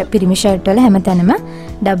දැන් පිරිමි ෂර්ට් වල හැමතැනම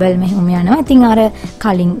ඩබල් මෙහෙම යනවා. ඉතින් අර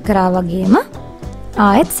කලින් කරා වගේම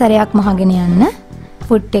ආයෙත් සැරයක් මහගෙන යන්න.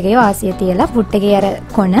 ෆුට් එකේ වාසිය තියලා ෆුට් එකේ අර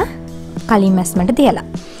කොන කලින් මැස්මට තියලා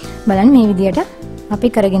බලන්න මේ විදියට අපි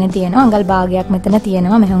කරගෙන තියෙනවා. අඟල් භාගයක් මෙතන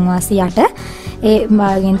තියෙනවා මෙහෙම වාසිය යට. ඒ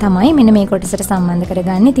භාගයෙන් තමයි මෙන්න මේ කොටසට සම්බන්ධ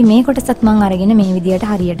කරගන්නේ. ඉතින් මේ කොටසත් මම අරගෙන මේ විදියට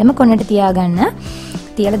හරියටම කොනට තියාගන්න.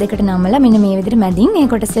 තියලා දෙකට නමලා මෙන්න මේ විදියට මැදින්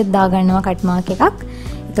මේ කොටසෙත් දාගන්නවා කට් මාක් එකක්.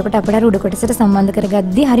 එතකොට අපිට උඩ කොටසට සම්බන්ධ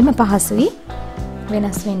කරගද්දී හරිම පහසුයි.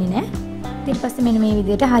 වෙනස් වෙන්නේ නැහැ. ඊට පස්සේ මෙන්න මේ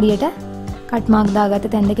විදියට හරියට කට් මාක්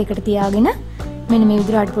දාගත්ත තැන් දෙක එකට තියාගෙන මෙන්න මේ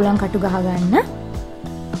විදිහට පුළුවන් කටු ගහ ගන්න.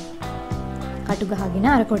 කටු ගහගෙන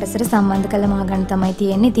අර කොටසට සම්බන්ධ කරලා මහ ගන්න තමයි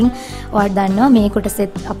තියෙන්නේ. ඉතින් ඔයාලා දන්නවා මේ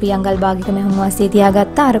කොටසෙත් අපි අඟල් භාගයක මෙහෙම වාසිය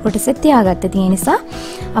තියාගත්තා. අර කොටසෙත් තියාගත්තා. ඒ නිසා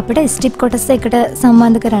අපිට ස්ට්‍රිප් කොටස එකට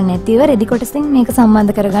සම්බන්ධ කරන්න නැතිව රෙදි කොටසෙන් මේක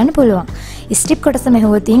සම්බන්ධ කරගන්න පුළුවන්. ස්ට්‍රිප් කොටස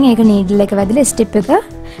මෙහෙවුවොතින් ඒක නීඩල් එක වැදිලා ස්ට්‍රිප්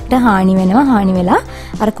එකට හානි වෙනවා. හානි වෙලා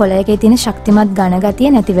අර කොළ එකේ තියෙන ශක්තිමත් ඝන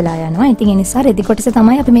ගතිය නැති වෙලා යනවා. ඉතින් ඒ නිසා රෙදි කොටස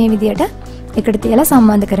තමයි අපි මේ විදියට එකට තියලා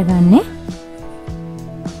සම්බන්ධ කරගන්නේ.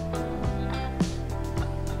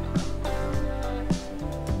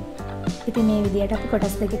 ඉතින් මේ විදියට අපි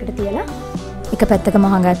කොටස් දෙකකට තියලා එක පැත්තක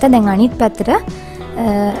මහගත්තා. දැන් අනිත් පැත්තට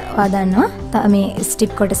ඔයා දන්නවා මේ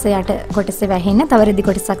ස්ටිප් කොටස යට කොටසේ වැහෙන්න තව රෙදි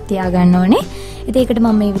කොටසක් තියාගන්න ඕනේ. ඉතින් ඒකට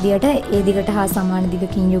මම මේ විදියට ඒ දිගට හා සමාන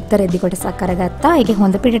දිගකින් යුක්ත රෙදි කොටසක් අරගත්තා. ඒකේ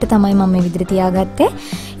හොඳ පිටට තමයි මම මේ විදියට තියාගත්තේ.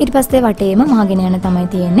 ඊට පස්සේ වටේම මහගෙන යන තමයි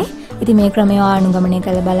තියෙන්නේ. ඉතින් මේ ක්‍රමය අනුගමනය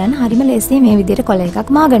කරලා බලන්න හරිම ලේසියි මේ විදියට කොළ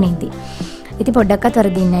එකක් මහගෙන ඉඳී. ඉතින් පොඩ්ඩක්වත්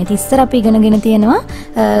වරදින්නේ නැහැ. ඉතින් ඉස්සර අපි ඉගෙනගෙන තියෙනවා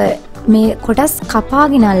මේ කොටස්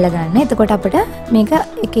කපාගෙන අල්ලගන්න. එතකොට අපිට මේක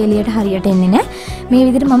එක එළියට හරියට එන්නේ නැහැ. මේ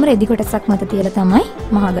විදිහට මම රෙදි කොටසක් මත තියලා තමයි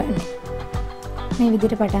මහගන්නේ. මේ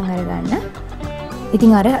විදිහට පටන් අරගන්න.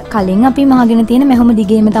 ඉතින් අර කලින් අපි මහගෙන තියෙන මෙහෙම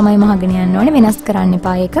දිගේම තමයි මහගෙන යන්න ඕනේ. වෙනස් කරන්න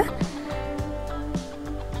එපා ඒක.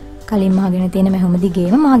 කලින් මහගෙන තියෙන මෙහෙම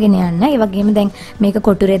දිගේම මහගෙන යන්න. ඒ වගේම දැන් මේක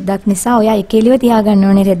කොටු රෙද්දක් නිසා ඔයා එක එළියව තියාගන්න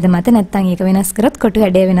ඕනේ රෙද්ද මත. නැත්නම් ඒක වෙනස් කරොත් කොටු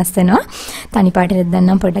හැඩය වෙනස් වෙනවා. තනි පාට රෙද්දක්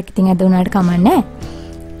නම් පොඩ්ඩක් ඉතින් අද උනාට කමන්නේ නැහැ.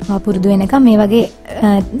 පුරුදු වෙනකම් මේ වගේ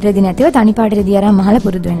රෙදි නැතිව තනි පාට රෙදි අරන් මහලා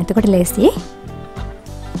පුරුදු වෙන්න. එතකොට ලේසියි.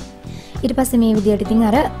 ඊට පස්සේ මේ විදියට ඉතින්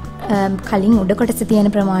අර කලින් උඩ කොටසේ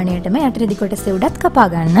තියෙන ප්‍රමාණයටම යට රෙදි කොටසේ උඩත් කපා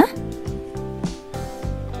ගන්න.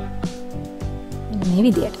 මේ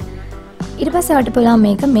විදියට. ඊට පස්සේ වට පුළුවන්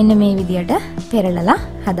මේක මෙන්න මේ විදියට පෙරලලා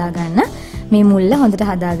හදා ගන්න. මේ මුල්ල හොඳට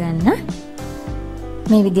හදා ගන්න.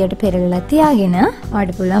 මේ විදියට පෙරලලා තියාගෙන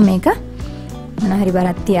වට පුළුවන් මේක මොන හරි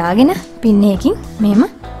බරක් තියාගෙන පින්නේකින් මෙහෙම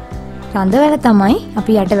රඳවල තමයි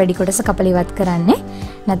අපි යට වැඩි කොටස කපලා ඉවත් කරන්නේ.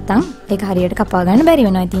 නැත්තම් ඒක හරියට කපා ගන්න බැරි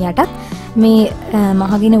වෙනවා. ඉතින් යටත් මේ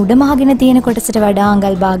මහගෙන උඩ මහගෙන තියෙන කොටසට වඩා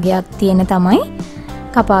අඟල් භාගයක් තියෙන තමයි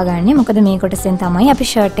කපා ගන්නෙ. මොකද මේ කොටසෙන් තමයි අපි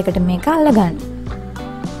ෂර්ට් එකට මේක අල්ලගන්නේ.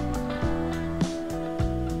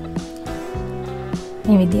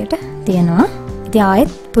 මේ විදියට තියෙනවා. ඉතින්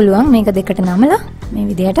ආයෙත් පුළුවන් මේක දෙකට නමලා මේ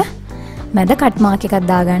විදියට මැද කට් මාක් එකක්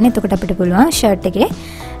දාගන්න. එතකොට අපිට පුළුවන් ෂර්ට් එකේ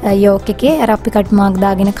යෝක් එකේ අර අපි කට් මාක්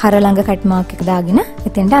දාගෙන කර ළඟ කට් මාක් එක දාගෙන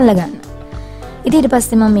එතෙන්ට අල්ලගන්න. ඉතින් ඊට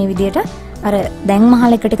පස්සේ මම මේ විදියට අර දැන්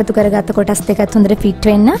මහල එකට එකතු කරගත්ත කොටස් දෙකත් හොඳට ෆිට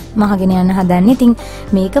වෙන්න මහගෙන යන්න හදන්නේ. ඉතින්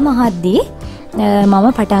මේක මහද්දී මම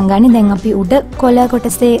පටන් ගන්නේ දැන් අපි උඩ කොළ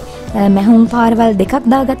කොටසේ මැහුම් පාරවල් දෙකක්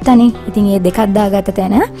දාගත්තානේ. ඉතින් මේ දෙකක් දාගත්ත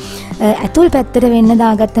තැන ඇතුල් පැත්තට වෙන්න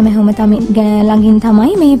දාගත්ත මැහුම ළඟින්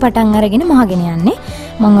තමයි මේ පටන් අරගෙන මහගෙන යන්නේ.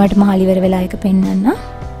 මම ඔයාලට මහල ඉවර වෙලා එක පෙන්නන්න.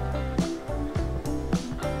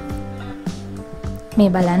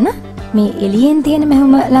 මේ බලන්න. මේ එළියෙන් තියෙන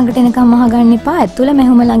මැහුම ළඟට එනකම් මහගන්න එපා. ඇතුළ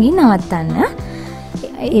මැහුම ළඟින් නවත්තන්න.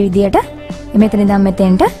 ඒ විදියට මෙතන ඉඳන්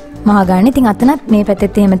මෙතෙන්ට මහගන්න. ඉතින් අතනත් මේ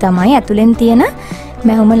පැත්තෙත් එහෙම තමයි. ඇතුළෙන් තියෙන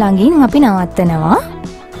මැහුම ළඟින් අපි නවත්තනවා.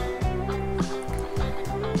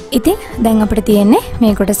 ඉතින් දැන් අපිට තියෙන්නේ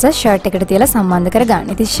මේ කොටස ෂර්ට් එකට තියලා සම්බන්ධ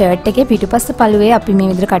කරගන්න. ඉතින් ෂර්ට් එකේ පිටුපස්ස පළුවේ අපි මේ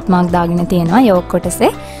විදිහට කට් මාක් දාගෙන තියෙනවා යෝක්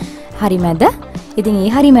කොටසේ හරි මැද. ඉතින්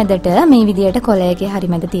මේ හරි මැදට මේ විදිහට කොළ එකේ හරි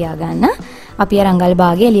මැද තියාගන්න. අපි අර අඟල්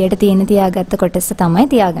භාගයේ එළියට තියෙන තියාගත්ත කොටස තමයි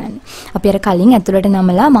තියාගන්නේ. අපි අර කලින් ඇතුළට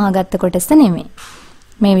නමලා මහගත්ත කොටස නෙමෙයි.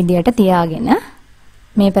 මේ විදිහට තියාගෙන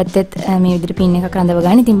මේ පැත්තෙත් මේ විදිහට පින් එකක් රඳව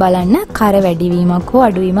ගන්න. ඉතින් බලන්න කර වැඩිවීමක් හෝ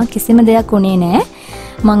අඩුවීමක් කිසිම දෙයක් උනේ නැහැ.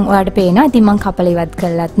 මම ඔයාලට පේනවා. ඉතින් මම කපලා ඉවත්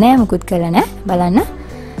කළත් නැහැ, මුකුත් කළා නැහැ. බලන්න.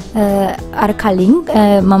 අර කලින්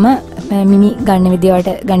මම මිමි ගන්න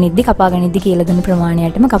විදියට ගනිද්දි කපා ගනිද්දි කියලා දුන්න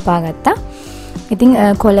ප්‍රමාණයටම කපා ගත්තා. ඉතින්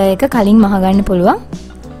කොළ එක කලින් මහ ගන්න පුළුවන්.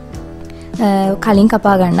 කලින්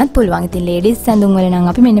කපා ගන්නත් පුළුවන්. ඉතින් ලේඩිස් සැඳුම් වල නම්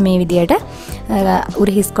අපි මෙන්න මේ විදියට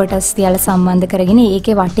උරහිස් කොටස් තියලා සම්බන්ධ කරගෙන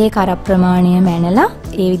ඒකේ වටේ කර ප්‍රමාණය මැනලා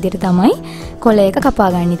ඒ විදියට තමයි කොළ එක කපා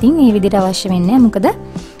ගන්න. ඉතින් මේ විදියට අවශ්‍ය වෙන්නේ මොකද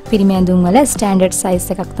පිරිමි ඇඳුම් වල ස්ටෑන්ඩඩ් සයිස්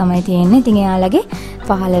එකක් තමයි තියෙන්නේ. ඉතින් එයාලගේ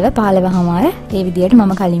 15.5මාර ඒ විදියට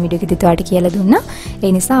මම කලින් වීඩියෝ එකේදී ඔයාලට කියලා දුන්නා.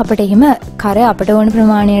 ඒ නිසා අපිට එහෙම කර අපට ඕන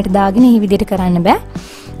ප්‍රමාණයට දාගෙන මේ විදියට කරන්න බෑ.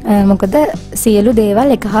 මොකද සියලු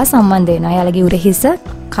දේවල් එක හා සම්බන්ධ වෙනවා. එයාලගේ උරහිස,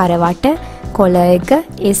 කරවට, කොළ එක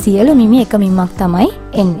ඒ සියලු මිමි එක මිමක් තමයි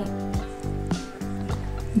එන්නේ.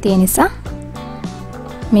 ඒ නිසා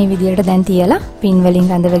මේ විදියට දැන් තියලා පින්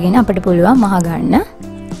වලින් රඳවගෙන අපිට පුළුවන් මහ ගන්න.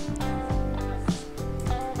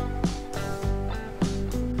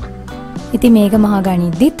 ඉතින් මේක මහ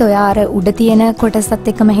ගනිද්දිත් ඔයා අර උඩ තියෙන කොටසත්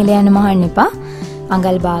එක්ක මෙහෙල යන මහන්න එපා.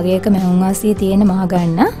 අඟල් භාගයක මැහුම් වාසිය තියෙන මහ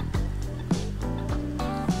ගන්න.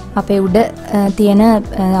 අපේ උඩ තියෙන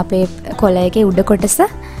අපේ කොළ එකේ උඩ කොටස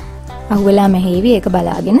අහුවෙලා මෙහෙවි. ඒක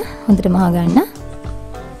බලාගෙන හොඳට මහ ගන්න.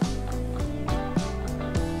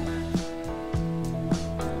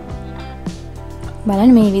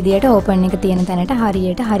 බලන්න මේ විදියට ඕපන් එක තියෙන තැනට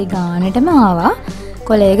හරියට හරි ගානටම ආවා.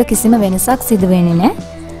 කොළ එක කිසිම වෙනසක් සිදු වෙන්නේ නැහැ.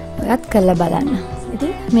 ඔයත් කරලා බලන්න.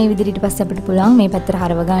 ඉතින් මේ විදිහට ඊට පස්සේ අපිට පුළුවන් මේ පැත්තට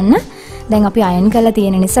හරව ගන්න. දැන් අපි අයන් කරලා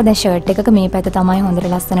තියෙන නිසා දැන් ෂර්ට් එකක මේ පැත්ත තමයි හොඳට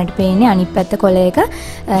ලස්සනට පේන්නේ. අනිත් පැත්ත කොළ එක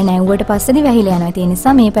නැවුවට පස්සේදී වැහිලා යනවා. ඒ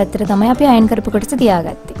නිසා මේ පැත්තට තමයි අපි අයන් කරපු කොටස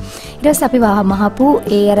තියාගත්තේ. ඊට පස්සේ අපි මහපු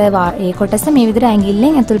ඒ කොටස මේ විදිහට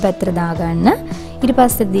ඇඟිල්ලෙන් ඇතුල් පැත්තට දාගන්න. ඊට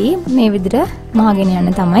පස්සේදී මේ විදිහට මහගෙන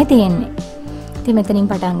යන්න තමයි තියෙන්නේ. ඉතින් මෙතනින්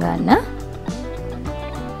පටන් ගන්න.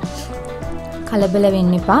 කලබල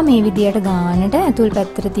වෙන්න එපා. මේ විදියට ගානට ඇතුල්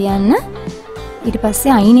පැත්තට තියන්න. ඊට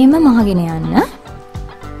පස්සේ අයිනෙම මහගෙන යන්න.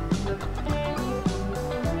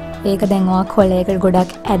 ඒක දැන් ඔයා කොළ එක ගොඩක්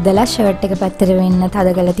ඇදලා ෂර්ට් එක පැත්තට වෙන්න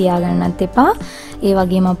තදගල තියාගන්නත් එපා. ඒ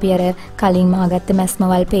වගේම අපි අර කලින් මහගත්ත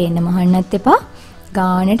මැස්මවල් පේන්න මහන්නත් එපා.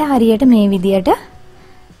 ගානට හරියට මේ විදියට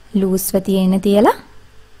ලූස්ව තියෙන තියලා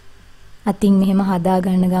අතින් මෙහෙම හදා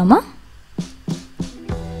ගන්න ගම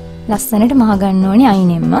ලස්සනට මහ ගන්න ඕනේ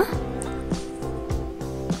අයිනෙම්ම.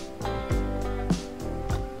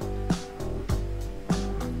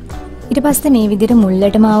 ඊට පස්සේ මේ විදිහට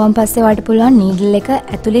මුල්ලටම ආවන් පස්සේ වාට පුළුවන් නීඩල් එක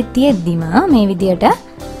ඇතුලේ තියෙද්දිම මේ විදිහට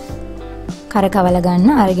කරකවල ගන්න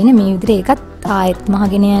අරගෙන මේ විදිහට ඒකත් ආයෙත්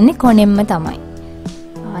මහගෙන යන්නේ කොනෙම්ම තමයි.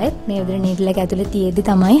 ආයෙත් මේ විදිහට නීඩල් එක ඇතුලේ තියෙද්දි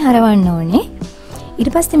තමයි හරවන්න ඕනේ. ඊට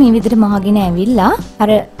පස්සේ මේ විදිහට මහගෙන ඇවිල්ලා අර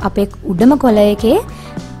අපේ උඩම කොළ එකේ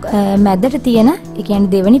මැදට තියෙන, ඒ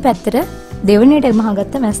කියන්නේ දෙවෙනි පැත්තට දෙවෙනියට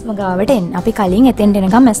මහගත්ත මැස්ම ගාවට එන්න. අපි කලින් එතෙන්ට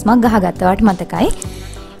එනකම් මැස්මක් ගහගත්තා. වට මතකයි.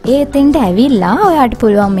 ඒ එතෙන්ට ඇවිල්ලා ඔයාට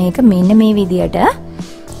පුළුවන් මේක මෙන්න මේ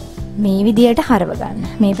විදියට හරව ගන්න.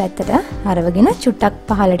 මේ පැත්තට හරවගෙන චුට්ටක්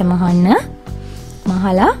පහළට මහන්න.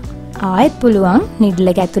 මහලා ආයෙත් පුළුවන්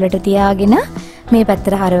නිඩල් එක ඇතුළට තියාගෙන මේ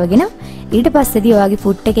පැත්තට හරවගෙන ඊට පස්සේදී ඔයාගේ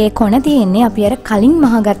ෆුට් එකේ කොන තියෙන්නේ අපි අර කලින්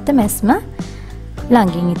මහගත්ත මැස්ම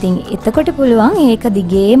ළඟින්. ඉතින් එතකොට පුළුවන් ඒක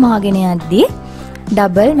දිගේ මහගෙන යද්දී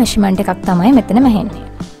ඩබල් මෙෂර්මන්ට් එකක් තමයි මෙතන මැහෙන්නේ.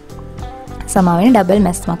 සමාවෙන ඩබල්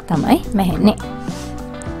මැස්මක් තමයි මැහෙන්නේ.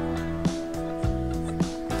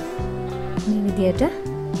 මේ විදියට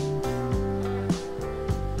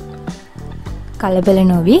කලබල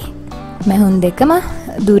නොවි මැහුන් දෙකම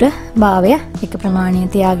දුර භාවය එක ප්‍රමාණය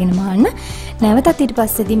තියාගෙන මහන්න. නැවතත් ඊට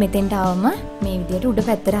පස්සේදී මෙතෙන්ට ආවම මේ විදියට උඩ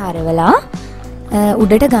පැත්තට හරවලා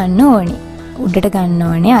උඩට ගන්න ඕනේ. උඩට ගන්න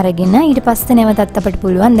ඕනේ අරගෙන ඊට පස්සේ නැවතත් අපිට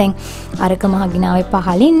පුළුවන් දැන් අරක මහගෙන ආවේ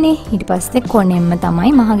පහලින්නේ. ඊට පස්සේ කොනෙන්ම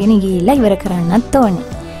තමයි මහගෙන ගිහිල්ලා ඉවර කරන්නත් ඕනේ.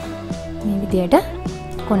 මේ විදියට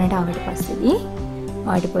කොනට ආවට පස්සේදී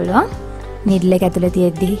ඔයාලට පුළුවන් නිඩල් එක ඇතුලේ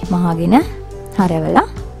තියෙද්දි මහගෙන හරවලා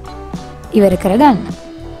ඉවර කරගන්න.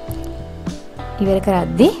 ඉවර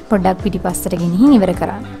කරද්දී පොඩ්ඩක් පිටිපස්සට ගෙනිහින් ඉවර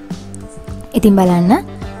කරන්න. ඉතින් බලන්න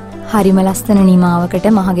හරිම ලස්සන නිමාවකට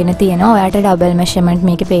මහගෙන තියෙනවා. ඔයාලට ඩබල් මෙෂර්මන්ට්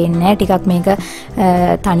මේකේ පේන්නේ නැහැ. ටිකක් මේක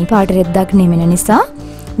තනි පාට රෙද්දක් නෙමෙන නිසා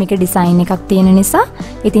මේක ඩිසයින් එකක් තියෙන නිසා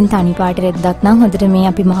ඉතින් තනි පාට රෙද්දක් නම් හොඳට මේ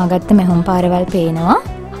අපි මහගත්ත මැහුම් පාරවල් පේනවා.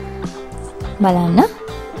 බලන්න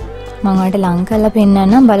මම ඔයාලට ලං කරලා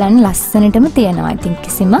පෙන්නන්නම්. බලන්න ලස්සනටම තියෙනවා. ඉතින්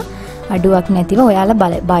කිසිම අඩුවක් නැතිව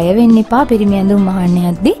ඔයාලා බය වෙන්න එපා පිරිමි ඇඳුම් මහන්න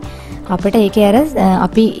යද්දී. අපිට ඒකේ අර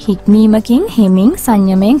අපි හික්මීමකින් හිමින්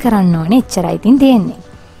සංයමයෙන් කරන්න ඕනේ. එච්චරයි ඉතින් තියෙන්නේ.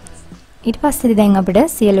 ඊට පස්සේ දැන් අපිට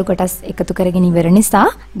සියලු කොටස් එකතු කරගෙන ඉවර නිසා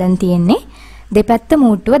දැන් තියෙන්නේ දෙපැත්ත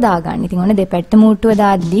මූට්ටුව දාගන්න. ඉතින් ඔන්න දෙපැත්ත මූට්ටුව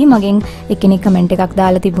දාද්දී මගෙන් එක්කෙනෙක් කමෙන්ට් එකක්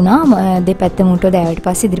දාලා තිබුණා දෙපැත්ත මූට්ටුව දාවට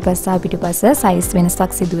පස්සේ ඉදිරිපස්ස සහ පිටුපස්ස සයිස්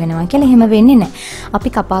වෙනසක් සිදු වෙනවා කියලා. එහෙම වෙන්නේ නැහැ. අපි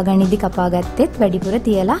කපා ගනිද්දි කපාගත්තෙත් වැඩිපුර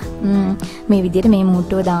තියලා මේ විදිහට මේ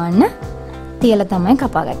මූට්ටුව දාන්න තියලා තමයි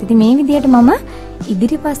කපාගත්තේ. ඉතින් මේ විදිහට මම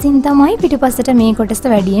ඉදිරිපසින් තමයි පිටුපස්සට මේ කොටස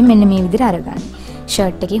වැඩියෙන් මෙන්න මේ විදිහට අරගන්නේ.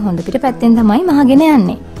 ෂර්ට් එකේ හොඳ පිටපැත්තෙන් තමයි මහගෙන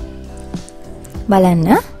යන්නේ. බලන්න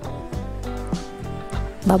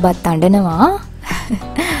බබත් අඬනවා.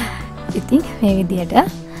 ඉතින් මේ විදිහට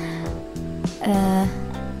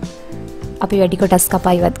අපි වැඩි කොටස්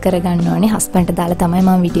කපා ඉවත් කරගන්න ඕනේ. හස්බන්ඩ්ට දාලා තමයි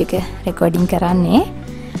මම වීඩියෝ එක රෙකෝඩින් කරන්නේ.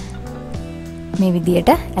 මේ විදිහට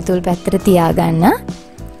ඇතුල් පැත්තට තියාගන්න.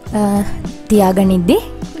 තියාගනිද්දී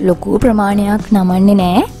ලොකු ප්‍රමාණයක් නමන්නේ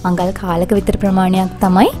නැහැ. අඟල් කාලක විතර ප්‍රමාණයක්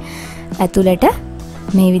තමයි ඇතුළට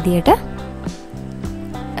මේ විදිහට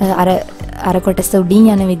අර කොටස උඩින්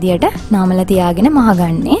යන විදියට නාමලා තියාගෙන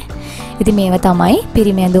මහගන්නේ. ඉතින් මේව තමයි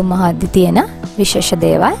පිරිමි ඇඳුම් මහද්දි තියෙන විශේෂ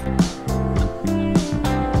දේවල්.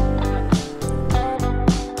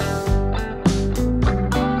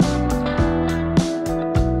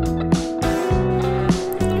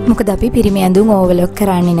 මොකද අපි පිරිමි ඇඳුම් ඕවර්ලොක්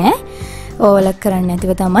කරන්නේ නැහැ. ඕවර්ලොක් කරන්නේ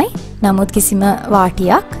නැතිව තමයි. නමුත් කිසිම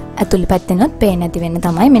වාටියක් ඇතුළේ පැත්තෙනොත් පේන්නේ නැති වෙන්න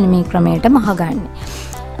තමයි මෙන්න මේ ක්‍රමයට මහගන්නේ.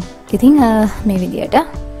 ඉතින් මේ විදියට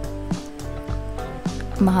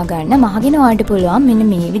මහගන්න මහගෙන වාට පුළුවන් මෙන්න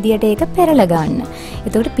මේ විදියට ඒක පෙරලා ගන්න.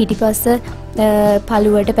 එතකොට පිටිපස්ස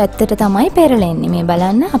පළුවට පැත්තට තමයි පෙරලෙන්නේ. මේ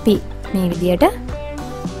බලන්න අපි මේ විදියට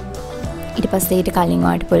ඊට පස්සේ ඊට කලින්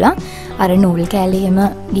වාට පුළුවන් අර නූල් කෑලි එහෙම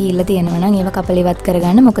ගිහිල්ලා තියෙනවා නම් ඒව කපලා ඉවත්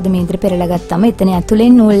කරගන්න. මොකද මේ විදියට පෙරලා ගත්තාම එතන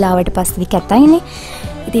ඇතුලෙන් නූල් ආවට පස්සේ කැතයිනේ.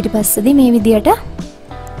 ඊට පස්සේදී මේ විදියට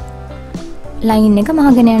ලයින් එක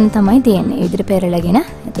මහගෙන යන්න තමයි තියෙන්නේ. මේ විදියට පෙරලාගෙන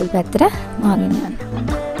ඇතුල් පැත්තට මහගෙන යන්න.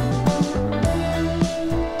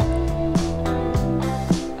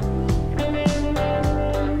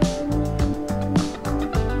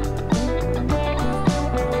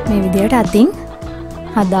 මේ විදියට අතින්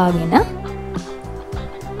හදාගෙන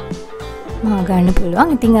මහගන්න පුළුවන්.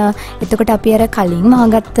 ඉතින් එතකොට අපි අර කලින්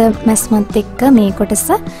මහගත්ත මැස්මත් එක්ක මේ කොටස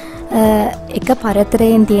එක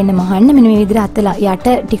පරතරයෙන් තියෙන මහන්න මෙන්න මේ විදිහට අතලා යට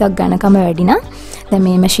ටිකක් ඝනකම වැඩි නම් දැන්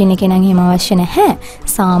මේ මැෂින් එකේ නම් එහෙම අවශ්‍ය නැහැ.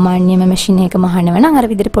 සාමාන්‍යම මැෂින් එක මහනව නම් අර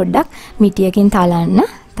විදිහට පොඩ්ඩක් මිටියකින්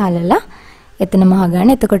තලලා එතන මහගන්න.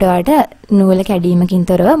 එතකොට ඔයාලට නූල කැඩීමකින්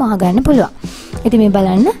තොරව මහගන්න පුළුවන්. ඉතින් මේ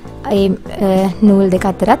බලන්න ඒ නූල් දෙක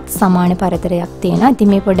අතරත් සමාන පරතරයක් තියෙනවා. ඉතින්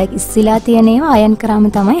මේ පොඩ්ඩක් ඉස්සිලා තියෙන ඒවා අයන් කරාම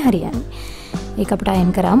තමයි හරියන්නේ. ඒක අපිට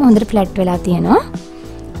අයන් කරාම හොඳට ෆ්ලැට් වෙලා තියෙනවා.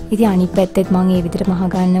 ඉතින් අනිත් පැත්තෙත් මම මේ විදිහට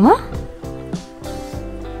මහගන්නවා.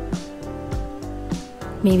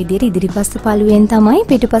 මේ විදිහට ඉදිරිපස්ස පළුවෙන් තමයි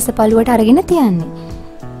පිටුපස්ස පළුවට අරගෙන තියන්නේ.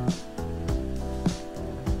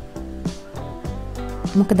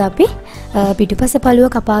 මොකද අපි පිටුපස පළුව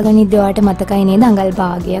කපාගනිද්දී ඔයාලට මතකයි නේද අඟල්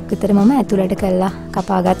භාගයක් විතර මම ඇතුළට කරලා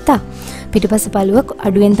කපාගත්තා. පිටුපස පළුව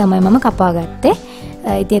අඩුවෙන් තමයි මම කපාගත්තේ.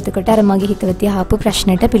 ඉතින් එතකොට අර මගේ හිතවතිය අහපු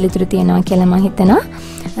ප්‍රශ්නෙට පිළිතුරු තියෙනවා කියලා මම හිතනවා.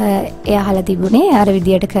 එයා අහලා තිබුණේ අර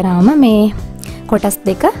විදියට කරාම මේ කොටස්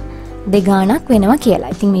දෙක දෙගාණක් වෙනවා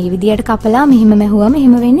කියලා. ඉතින් මේ විදියට කපලා මෙහිම මැහුවම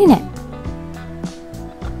එහෙම වෙන්නේ නැහැ.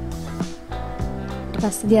 ඊට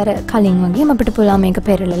පස්සේ අර කලින් වගේම අපිට පුළුවන් මේක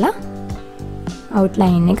පෙරලලා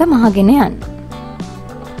අවුට්ලයින් එක මහගෙන යන්න.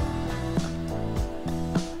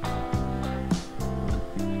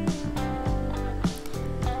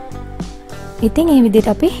 ඉතින් මේ විදිහට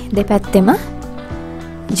අපි දෙපැත්තෙම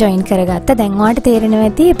ජොයින් කරගත්තා. දැන් ඔයාලට තේරෙනවා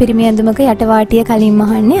ඇති පිරිමි ඇඳුමක යට වාටිය කලින්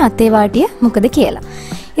මහන්නේ අතේ වාටිය මොකද කියලා.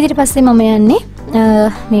 ඊට පස්සේ මම යන්නේ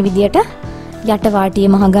මේ විදිහට යට වාටිය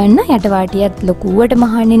මහ ගන්න. යට වාටියත් ලොකුවට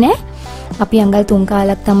මහන්නේ නැහැ. අපි අඟල් 3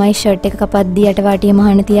 කාලක් තමයි ෂර්ට් එක කපද්දී යට වාටිය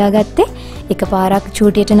මහන්න තියාගත්තේ. එක පාරක්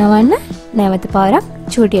චූටියට නවන්න, නැවත පාරක්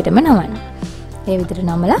චූටියටම නවන්න. ඒ විදිහට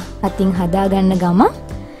නමලා අතින් හදා ගන්න ගම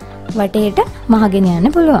වටේට මහගෙන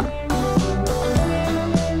යන්න පුළුවන්.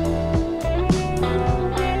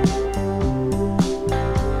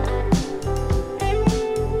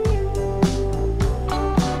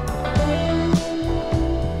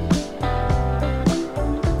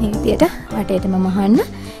 මේ විදිහට වටේටම මහන්න.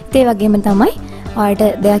 ඒ වගේම තමයි ඔයාලට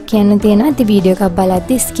දෙයක් කියන්න තියෙනවා. ඉතින් වීඩියෝ එකක්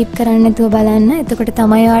බලද්දි ස්කිප් කරන්න නැතුව බලන්න. එතකොට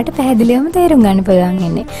තමයි ඔයාලට පැහැදිලිවම තේරුම් ගන්න පුළුවන්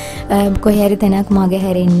වෙන්නේ. කොහේ හරි තැනක් මග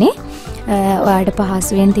හැරෙන්නේ ඔයාලට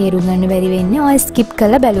පහසුවෙන් තේරුම් ගන්න බැරි වෙන්නේ. ඔය ස්කිප්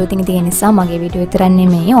කරලා බැලුවොත් ඒ නිසා මගේ වීඩියෝ විතරක්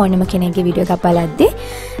නෙමෙයි ඕනම කෙනෙක්ගේ වීඩියෝ එකක් බලද්දි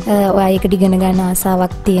ඔයා ඒකට ඉගෙන ගන්න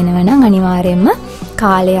ආසාවක් තියෙනවා නම් අනිවාර්යයෙන්ම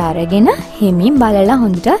කාලය අරගෙන හිමින් බලලා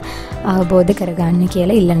හොඳට අවබෝධ කරගන්න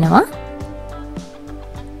කියලා ඉල්ලනවා.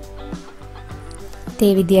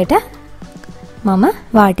 ඒ විදියට මම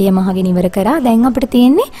වාටිය මහගෙන ඉවර කරා. දැන් අපිට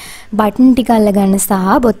තියෙන්නේ බටන් ටික අල්ලගන්න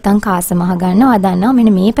සහ බොත්තම් කාස මහ ගන්න. ඔයා දන්නවා මෙන්න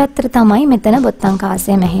මේ පැත්තට තමයි මෙතන බොත්තම්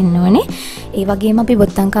කාසය මැහෙන්න ඕනේ. ඒ වගේම අපි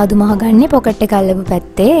බොත්තම් කාදු මහ ගන්නේ පොකට් එක අල්ලපු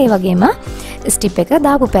පැත්තේ. ඒ වගේම ස්ටිප් එක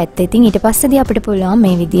දාපු පැත්තේ. ඉතින් ඊට පස්සේදී අපිට පුළුවන්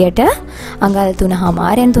මේ විදියට අඟල්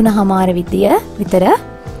 3.5න් 3.5 විතර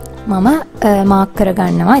මම මාක්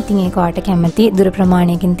කරගන්නවා. ඉතින් ඒක ඔයාලට කැමති දුර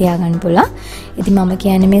ප්‍රමාණයකින් තියාගන්න පුළුවන්. ඉතින් මම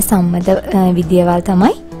කියන්නේ මේ සම්මත විදියවල්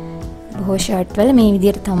තමයි බොහෝ ෂර්ට් වල මේ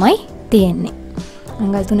විදියට තමයි තියෙන්නේ.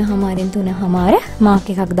 අඟල් 3.5න් 3.5 මාක්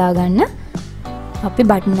එකක් දාගන්න. අපි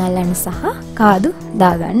බටන් අල්ලන්න සහ කාදු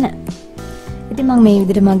දාගන්න. ඉතින් මම මේ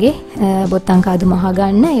විදියට මගේ බොත්තම් කාදු මහ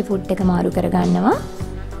ගන්න. ඒ ෆුට් එක මාරු කරගන්නවා.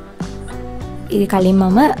 ඊට කලින්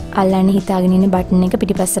මම අල්ලන්න හිතාගෙන ඉන්නේ බටන් එක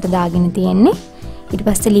පිටිපස්සට දාගෙන තියෙන්නේ. ඊට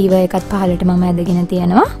පස්සේ ලීවර් එකත් පහළට මම ඇදගෙන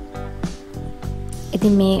තියෙනවා.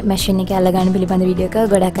 ඉතින් මේ මැෂින් එක අල්ලගන්න පිළිබඳ වීඩියෝ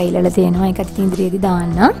එක ගොඩක් අයිලලා තියෙනවා. ඒකත් ඉතින් ඉදිරියේදී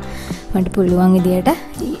දාන්න. මට පුළුවන් විදියට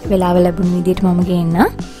වෙලාව ලැබුණ විදියට මම ගේන්න.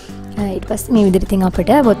 ඊට පස්සේ මේ විදිහට ඉතින්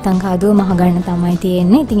අපිට බොත්තම් කාදුව මහ ගන්න තමයි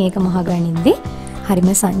තියෙන්නේ. ඉතින් ඒක මහ ගනිද්දී හරිම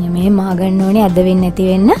සංයමයෙන් මහ ගන්න ඕනේ. ඇද වෙන්නේ නැති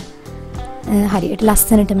වෙන්න. හරියට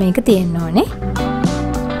ලස්සනට මේක තියෙන්න ඕනේ.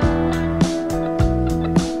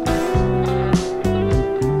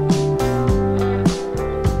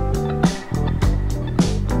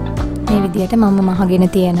 විදියට මම මහගෙන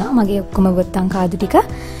තියෙනවා මගේ ඔක්කොම බොත්තම් කාදු ටික.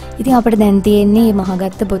 ඉතින් අපිට දැන් තියෙන්නේ මේ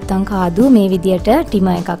මහගත්ත බොත්තම් කාදු මේ විදියට ටිම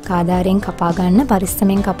එකක් ආධාරයෙන් කපා ගන්න,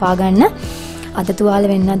 පරිස්සමෙන් කපා ගන්න. අත තුවාල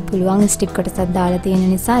වෙන්නත් පුළුවන් ස්ටිප් කොටසක් දාලා තියෙන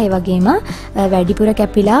නිසා. ඒ වගේම වැඩිපුර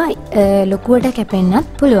කැපිලා ලොකුවට කැපෙන්නත්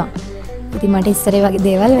පුළුවන්. ඉතින් මට ඉස්සර ඒ වගේ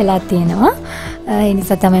දේවල් වෙලා තියෙනවා. ඒ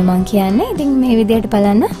නිසා තමයි මම කියන්නේ. ඉතින් මේ විදියට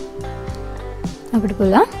බලන්න අපිට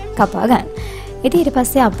පුළුවන් කපා ගන්න. ඊට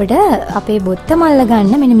පස්සේ අපිට අපේ බොත්තම අල්ල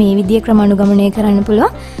ගන්න මෙන්න මේ විදිය ක්‍රමානුගමනය කරන්න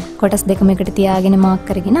පුළුවන්. කොටස් දෙකම එකට තියාගෙන මාක්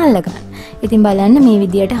කරගෙන අල්ල ගන්න. ඉතින් බලන්න මේ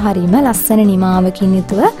විදියට හරීම ලස්සන නිමාවකින්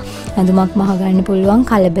යුතුව ඇඳුමක් මහ ගන්න පුළුවන්.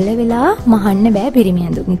 කලබල වෙලා මහන්න බෑ පිරිමි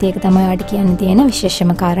ඇඳුම්. ඉතින් ඒක තමයි ඔයාලට කියන්න තියෙන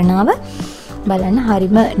විශේෂම කාරණාව. බලන්න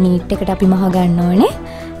හරීම නීට් එකට අපි මහ ගන්න ඕනේ.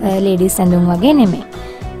 ලේඩිස් ඇඳුම් වගේ නෙමෙයි.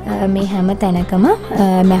 මේ හැම තැනකම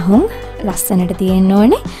මැහුම් ලස්සනට තියෙන්න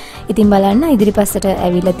ඕනේ. ඉතින් බලන්න ඉදිරිපස්සට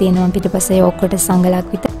ඇවිල්ලා තියෙනවා පිටපස්සේ ඔක්කොට සංගලක්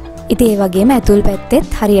විතර. ඉතින් ඒ වගේම ඇතුල්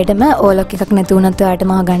පැත්තෙත් හරියටම ඕලොක් එකක් නැති වුණත් ඔයාලට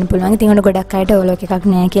මහ ගන්න පුළුවන්. ඉතින් ඔන්න ගොඩක් අයට ඕලොක් එකක්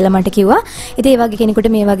නැහැ කියලා මට කිව්වා. ඉතින් ඒ වගේ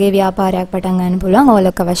කෙනෙකුට මේ වගේ ව්‍යාපාරයක් පටන් ගන්න පුළුවන්.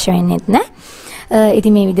 ඕලොක් අවශ්‍ය වෙන්නේත් නැහැ.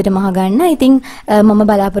 ඉතින් මේ විදිහට මහ ගන්න. ඉතින් මම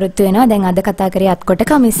බලාපොරොත්තු වෙනවා දැන් අද කතා කරේ අත්කොට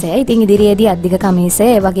කමිසය. ඉතින් ඉදිරියේදී අද්දික කමිසය,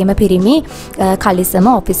 ඒ වගේම පිරිමි කලිසම,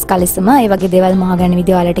 ඔෆිස් කලිසම, ඒ වගේ දේවල් මහ ගන්න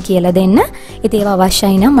විදිහ ඔයාලට කියලා දෙන්න. ඉතින් ඒවා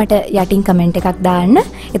අවශ්‍යයි නම් මට යටින් කමෙන්ට් එකක් දාන්න.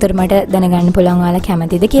 ඒතර මට දැනගන්න පුළුවන් ඔයාලා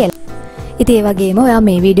කැමතිද කියලා. ඉතින් ඒ වගේම ඔයා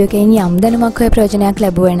මේ වීඩියෝ එකෙන් යම් දැනුමක් හොය ප්‍රයෝජනයක්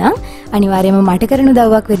ලැබුවේ නම් අනිවාර්යයෙන්ම මට කරන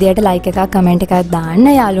උදව්වක් විදියට ලයික් එකක් කමෙන්ට් එකක් දාන්න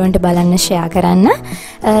යාළුවන්ට බලන්න ෂෙයා කරන්න.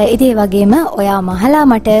 ඉතින් ඒ වගේම ඔයා මහලා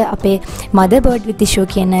මට අපේ Motherboard with ishu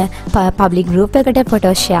කියන පබ්ලික් ගෲප් එකට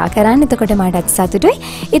ෆොටෝ ෂෙයා කරන්න. එතකොට මටත් සතුටුයි.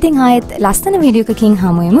 ඉතින් ආයෙත් ලස්සන වීඩියෝ එකකින්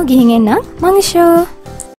හමු වෙමු. ගිහින් එන්නම්. මං ඉෂු.